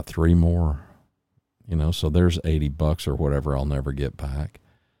 Yeah, I bought 3 more. So there's $80 or whatever I'll never get back.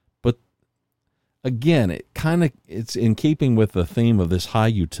 But again, it's in keeping with the theme of this high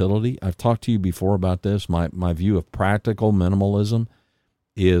utility. I've talked to you before about this. My view of practical minimalism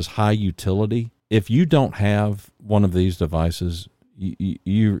is high utility. If you don't have one of these devices,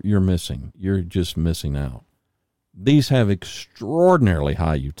 you're missing. You're just missing out. These have extraordinarily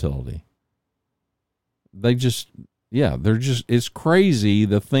high utility. It's crazy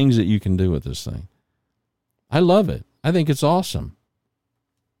the things that you can do with this thing. I love it. I think it's awesome.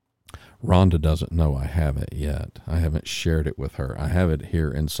 Rhonda doesn't know I have it yet. I haven't shared it with her. I have it here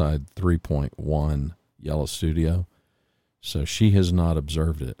inside 3.1 Yellow Studio. So she has not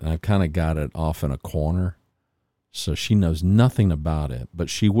observed it. And I've kind of got it off in a corner. So she knows nothing about it. But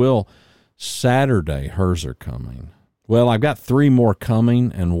she will. Saturday, hers are coming. Well, I've got 3 more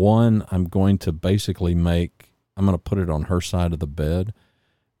coming. And one I'm going to basically I'm going to put it on her side of the bed.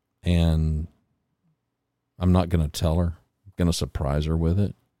 And I'm not going to tell her. I'm going to surprise her with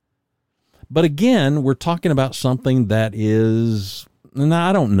it. But again, we're talking about something that is, and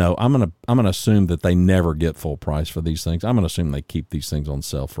I don't know. I'm going to assume that they never get full price for these things. I'm going to assume they keep these things on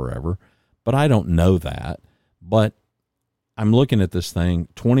sale forever, but I don't know that. But I'm looking at this thing,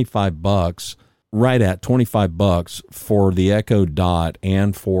 $25, right at $25 for the Echo Dot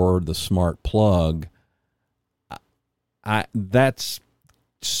and for the smart plug. That's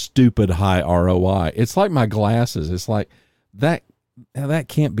stupid high ROI. It's like my glasses. It's like that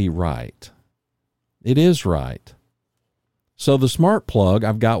can't be right. It is right. So the smart plug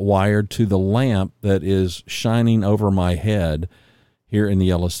I've got wired to the lamp that is shining over my head here in the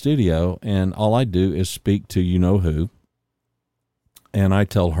Yellow Studio, and all I do is speak to you-know-who, and I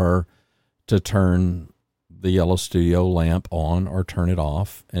tell her, to turn the Yellow Studio lamp on or turn it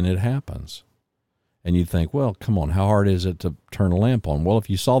off, and it happens. And you think, well, come on, how hard is it to turn a lamp on? Well, if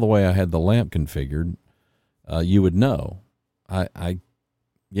you saw the way I had the lamp configured, you would know. I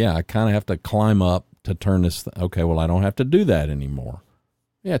kind of have to climb up to turn this. Okay, well, I don't have to do that anymore.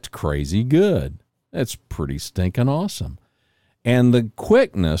 Yeah, it's crazy good. That's pretty stinking awesome. And the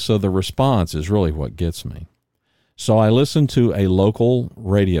quickness of the response is really what gets me. So I listen to a local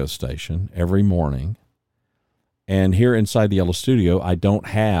radio station every morning. And here inside the Yellow Studio, I don't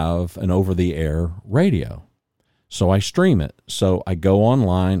have an over-the-air radio. So I stream it. So I go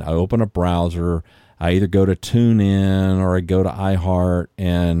online, I open a browser, I either go to TuneIn or I go to iHeart,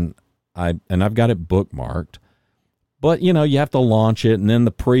 and I've got it bookmarked. But, you have to launch it, and then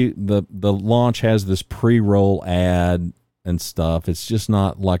the launch has this pre-roll ad and stuff. It's just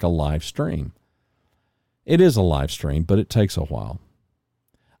not like a live stream. It is a live stream, but it takes a while.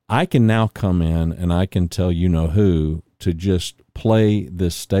 I can now come in and I can tell who to just play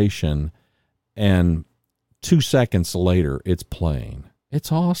this station, and 2 seconds later it's playing.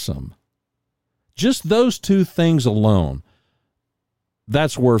 It's awesome. Just those two things alone,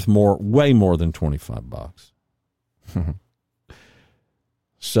 that's worth way more than $25.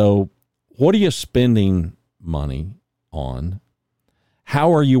 So what are you spending money on?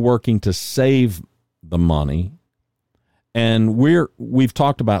 How are you working to save the money? And we've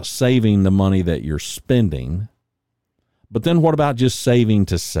talked about saving the money that you're spending, but then what about just saving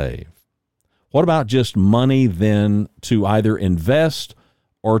to save? What about just money then to either invest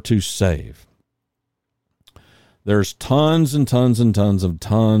or to save? There's tons and tons and tons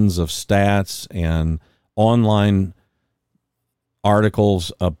of stats and online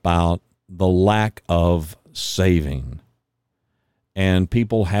articles about the lack of saving and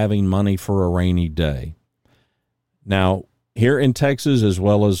people having money for a rainy day. Now, here in Texas, as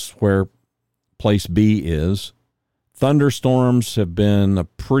well as where place B is, thunderstorms have been a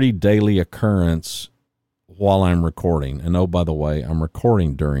pretty daily occurrence while I'm recording. And oh, by the way, I'm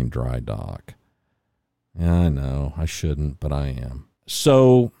recording during dry dock. Yeah, I know I shouldn't, but I am.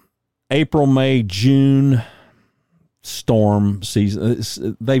 So April, May, June storm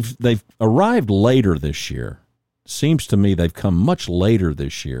season, they've arrived later this year. Seems to me they've come much later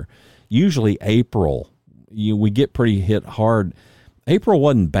this year. Usually April, we get pretty hit hard. April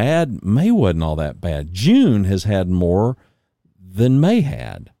wasn't bad. May wasn't all that bad. June has had more than May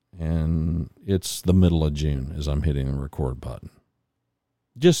had. And it's the middle of June as I'm hitting the record button.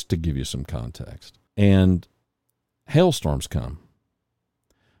 Just to give you some context. And hailstorms come.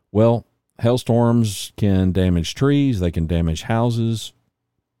 Well, hailstorms can damage trees. They can damage houses.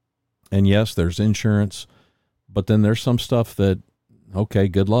 And yes, there's insurance. But then there's some stuff that, okay,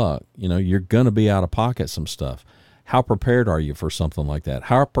 good luck. You're going to be out of pocket some stuff. How prepared are you for something like that?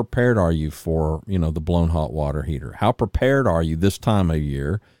 How prepared are you for, the blown hot water heater? How prepared are you this time of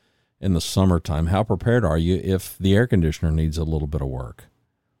year in the summertime? How prepared are you if the air conditioner needs a little bit of work?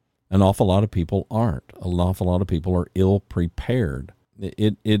 An awful lot of people aren't. An awful lot of people are ill prepared.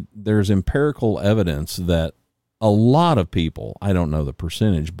 There's empirical evidence that a lot of people, I don't know the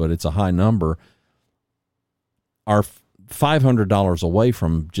percentage, but it's a high number, are $500 away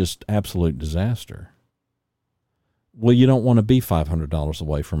from just absolute disaster. Well, you don't want to be $500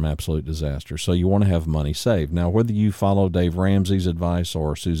 away from absolute disaster, so you want to have money saved. Now, whether you follow Dave Ramsey's advice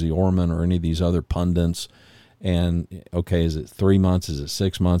or Susie Orman or any of these other pundits, and, okay, is it 3 months? Is it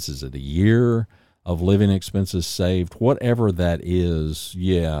 6 months? Is it a year of living expenses saved? Whatever that is,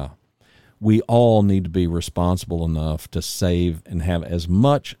 yeah, we all need to be responsible enough to save and have as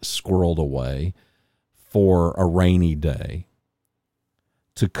much squirreled away for a rainy day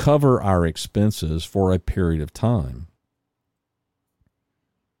to cover our expenses for a period of time.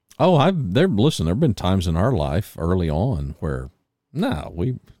 Oh, there have been times in our life early on where,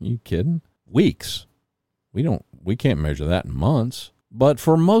 you kidding? Weeks. We can't measure that in months. But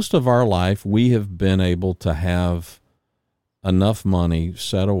for most of our life, we have been able to have enough money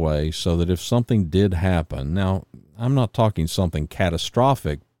set away so that if something did happen, now I'm not talking something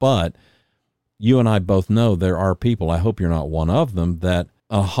catastrophic, but you and I both know there are people, I hope you're not one of them, that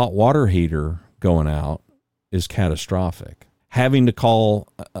a hot water heater going out is catastrophic. Having to call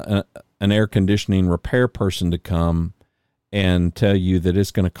an air conditioning repair person to come and tell you that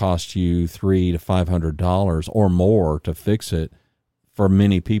it's going to cost you $300 to $500 or more to fix it, for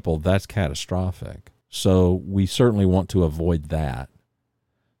many people, that's catastrophic. So we certainly want to avoid that.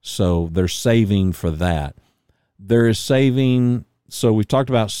 So there's saving for that. There is saving. So we've talked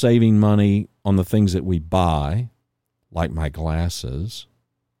about saving money on the things that we buy, like my glasses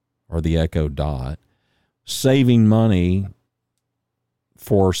or the Echo Dot. Saving money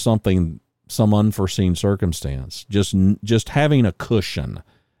for something some unforeseen circumstance. Just having a cushion,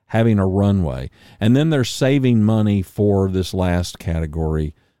 having a runway. And then they're saving money for this last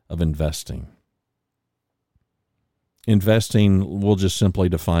category of investing. Investing, we'll just simply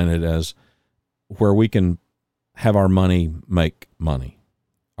define it as where we can have our money make money.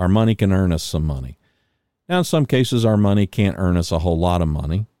 Our money can earn us some money. Now, in some cases, our money can't earn us a whole lot of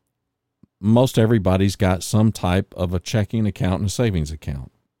money. Most everybody's got some type of a checking account and a savings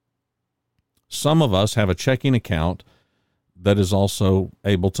account. Some of us have a checking account that is also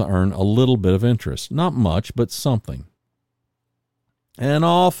able to earn a little bit of interest. Not much, but something. An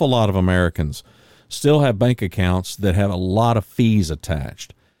awful lot of Americans still have bank accounts that have a lot of fees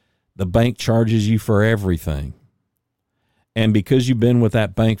attached. The bank charges you for everything. And because you've been with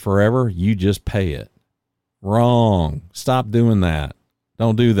that bank forever, you just pay it. Wrong. Stop doing that.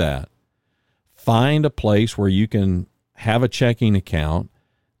 Don't do that. Find a place where you can have a checking account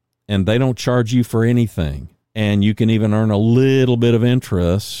and they don't charge you for anything. And you can even earn a little bit of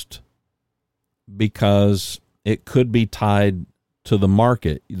interest because it could be tied to the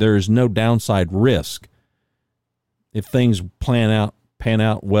market. There is no downside risk. If things pan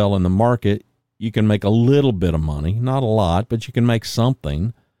out well in the market, you can make a little bit of money, not a lot, but you can make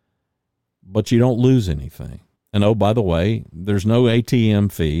something, but you don't lose anything. And oh, by the way, there's no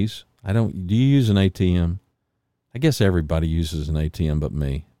ATM fees. Do you use an ATM? I guess everybody uses an ATM but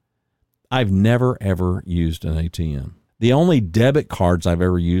me. I've never, ever used an ATM. The only debit cards I've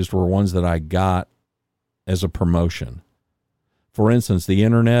ever used were ones that I got as a promotion. For instance, the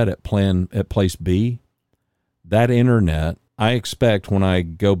internet at Place B, that internet, I expect when I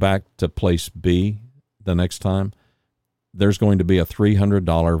go back to Place B the next time, there's going to be a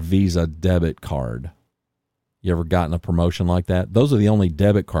 $300 Visa debit card. You ever gotten a promotion like that? Those are the only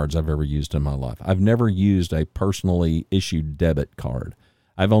debit cards I've ever used in my life. I've never used a personally issued debit card.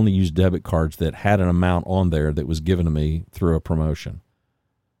 I've only used debit cards that had an amount on there that was given to me through a promotion.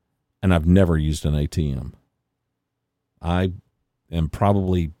 And I've never used an ATM. I am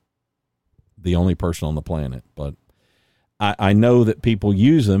probably the only person on the planet, but I know that people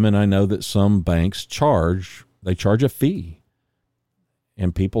use them, and I know that some banks charge a fee,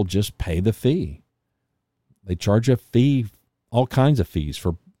 and people just pay the fee. They charge a fee, all kinds of fees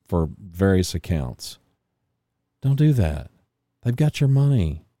for various accounts. Don't do that. They've got your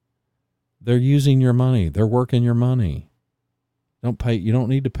money. They're using your money. They're working your money. You don't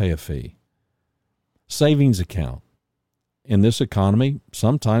need to pay a fee. Savings account. In this economy,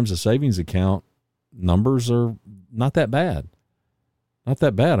 sometimes a savings account numbers are not that bad. Not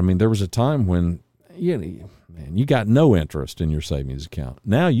that bad. I mean, there was a time when you got no interest in your savings account.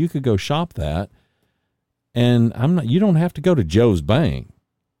 Now you could go shop that, and you don't have to go to Joe's Bank.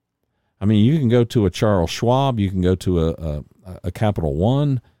 I mean, you can go to a Charles Schwab, you can go to a Capital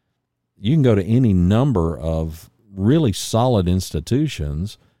One, you can go to any number of really solid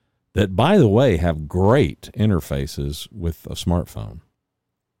institutions that, by the way, have great interfaces with a smartphone.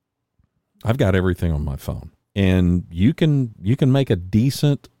 I've got everything on my phone, and you can make a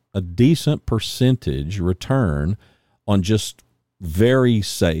decent percentage return on just very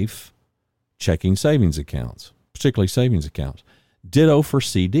safe checking savings accounts, particularly savings accounts. Ditto for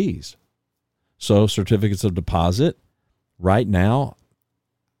CDs. So certificates of deposit. Right now,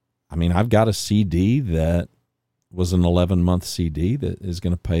 I mean, I've got a CD that was an 11-month CD that is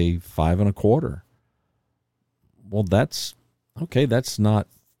going to pay 5.25%. Well, that's okay. That's not,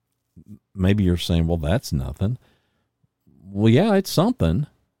 maybe you're saying, well, that's nothing. Well, yeah, it's something.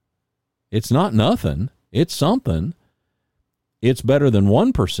 It's not nothing. It's something. It's better than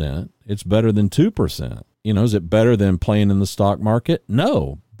 1%. It's better than 2%. Is it better than playing in the stock market?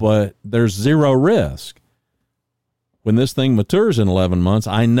 No, but there's zero risk. When this thing matures in 11 months,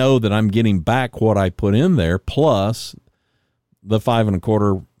 I know that I'm getting back what I put in there plus the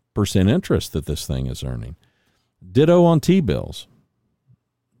 5.25% interest that this thing is earning. Ditto on T-bills.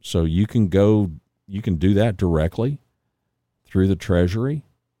 So you can do that directly through the Treasury,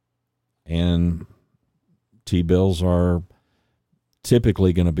 and T-bills are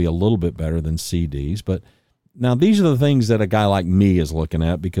typically going to be a little bit better than CDs. But now these are the things that a guy like me is looking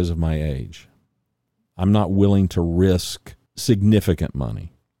at because of my age. I'm not willing to risk significant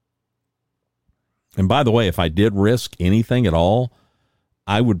money. And by the way, if I did risk anything at all,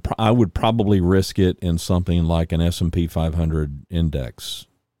 I would probably risk it in something like an S&P 500 index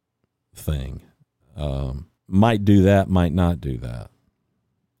thing. Might do that, might not do that.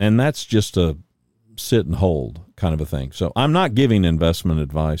 And that's just a sit and hold kind of a thing. So I'm not giving investment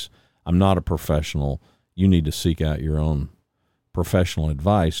advice. I'm not a professional. You need to seek out your own professional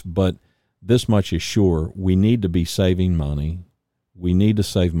advice. But this much is sure. We need to be saving money. We need to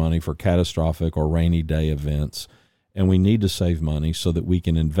save money for catastrophic or rainy day events, and we need to save money so that we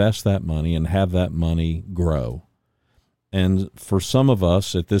can invest that money and have that money grow. And for some of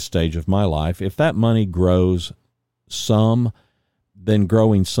us at this stage of my life, if that money grows some, then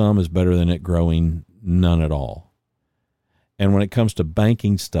growing some is better than it growing none at all. And when it comes to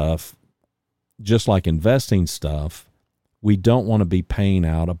banking stuff, just like investing stuff, we don't want to be paying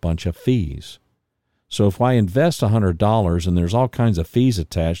out a bunch of fees. So if I invest $100 and there's all kinds of fees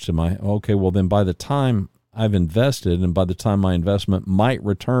attached to then by the time I've invested and by the time my investment might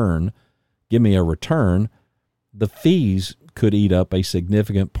give me a return, the fees could eat up a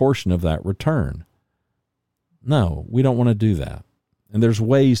significant portion of that return. No, we don't want to do that. And there's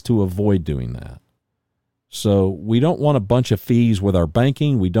ways to avoid doing that. So we don't want a bunch of fees with our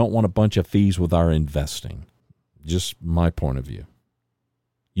banking. We don't want a bunch of fees with our investing. Just my point of view.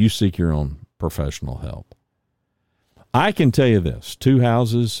 You seek your own professional help. I can tell you this, 2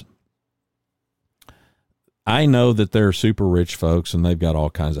 houses. I know that there are super rich folks and they've got all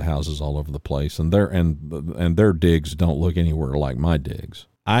kinds of houses all over the place, and their digs don't look anywhere like my digs.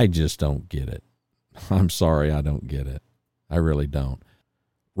 I just don't get it. I'm sorry, I don't get it. I really don't.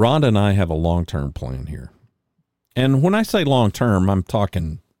 Rhonda and I have a long-term plan here. And when I say long-term, I'm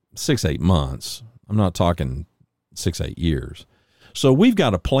talking 6-8 months. I'm not talking 6-8 years. So we've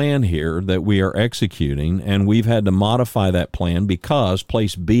got a plan here that we are executing, and we've had to modify that plan because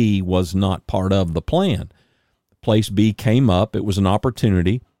Place B was not part of the plan. Place B came up. It was an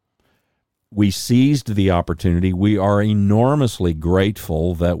opportunity. We seized the opportunity. We are enormously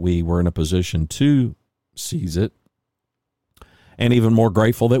grateful that we were in a position to seize it, and even more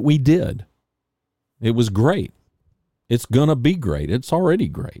grateful that we did. It was great. It's going to be great. It's already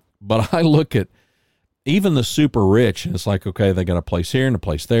great. But I look at even the super rich, and it's like, okay, they got a place here and a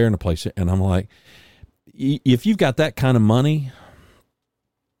place there and a place here. And I'm like, if you've got that kind of money,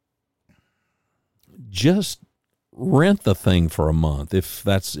 just rent the thing for a month if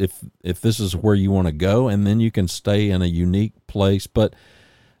this is where you want to go, and then you can stay in a unique place. But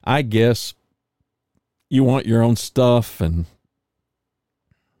I guess you want your own stuff, and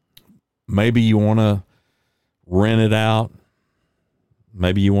maybe you want to rent it out.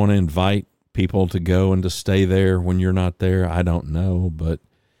 Maybe you want to invite people to go and to stay there when you're not there. I don't know, but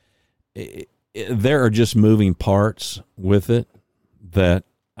there are just moving parts with it that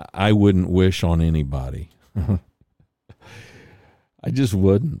I wouldn't wish on anybody. I just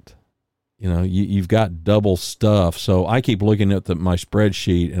wouldn't. You know, you've got double stuff. So I keep looking at my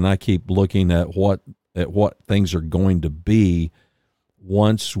spreadsheet, and I keep looking at what things are going to be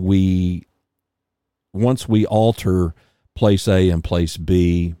once we alter place A and place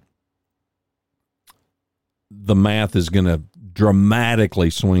B. The math is going to dramatically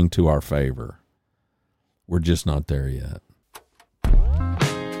swing to our favor. We're just not there yet.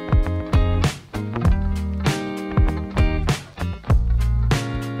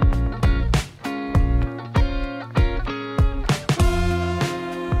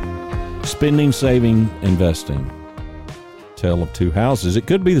 Spending, saving, investing. Tale of 2 houses. It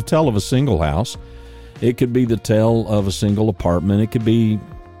could be the tale of a single house. It could be the tale of a single apartment. It could be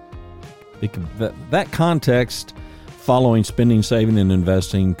that context following spending, saving, and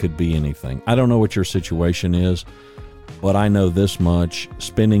investing could be anything. I don't know what your situation is, but I know this much.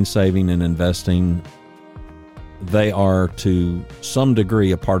 Spending, saving, and investing, they are to some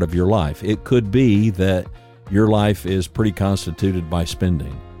degree a part of your life. It could be that your life is pretty constituted by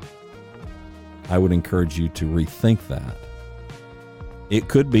spending. I would encourage you to rethink that. It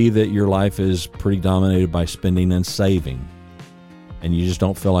could be that your life is pretty dominated by spending and saving, and you just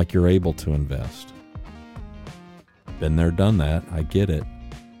don't feel like you're able to invest. Been there, done that. I get it.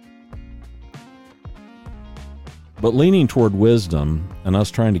 But leaning toward wisdom and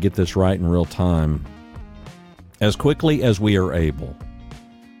us trying to get this right in real time as quickly as we are able.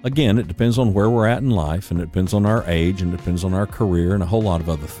 Again, it depends on where we're at in life, and it depends on our age, and it depends on our career, and a whole lot of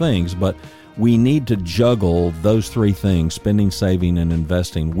other things. But we need to juggle those 3 things, spending, saving, and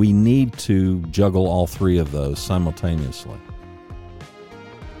investing. We need to juggle all 3 of those simultaneously.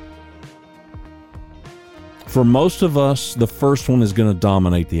 For most of us, the first one is going to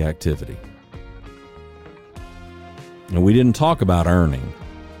dominate the activity. And we didn't talk about earning,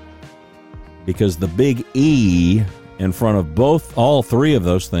 because the big E in front of all 3 of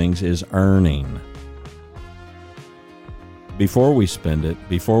those things is earning. Before we spend it,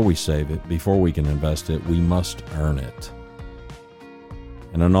 before we save it, before we can invest it, we must earn it.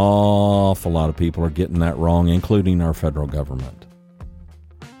 And an awful lot of people are getting that wrong, including our federal government.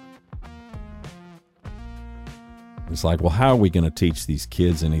 It's like, well, how are we going to teach these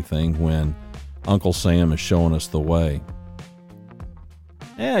kids anything when Uncle Sam is showing us the way?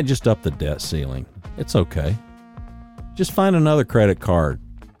 Just up the debt ceiling. It's okay. Just find another credit card.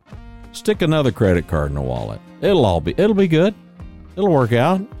 Stick another credit card in the wallet. It'll be good. It'll work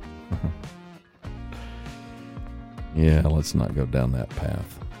out. Yeah, let's not go down that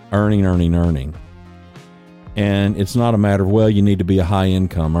path. Earning. And it's not a matter of, well, you need to be a high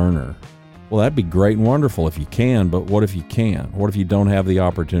income earner. Well, that'd be great and wonderful if you can, but what if you can't? What if you don't have the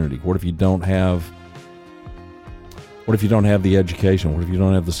opportunity? What if you don't have the education? What if you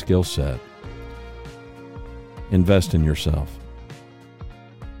don't have the skill set? Invest in yourself.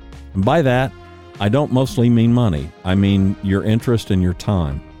 And by that, I don't mostly mean money. I mean your interest and your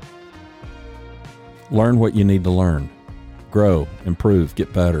time. Learn what you need to learn. Grow, improve,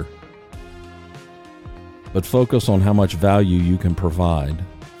 get better. But focus on how much value you can provide.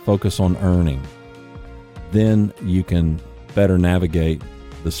 Focus on earning. Then you can better navigate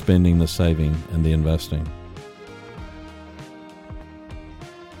the spending, the saving, and the investing.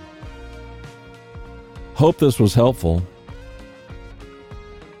 Hope this was helpful.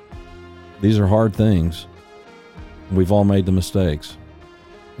 These are hard things. We've all made the mistakes.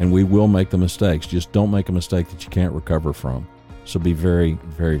 And we will make the mistakes. Just don't make a mistake that you can't recover from. So be very,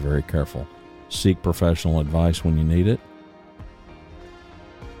 very, very careful. Seek professional advice when you need it.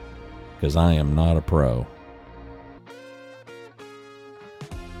 Because I am not a pro.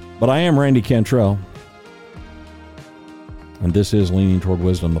 But I am Randy Cantrell. And this is Leaning Toward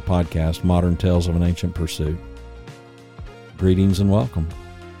Wisdom, the podcast, Modern Tales of an Ancient Pursuit. Greetings and welcome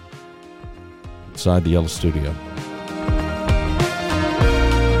inside the Yellow Studio.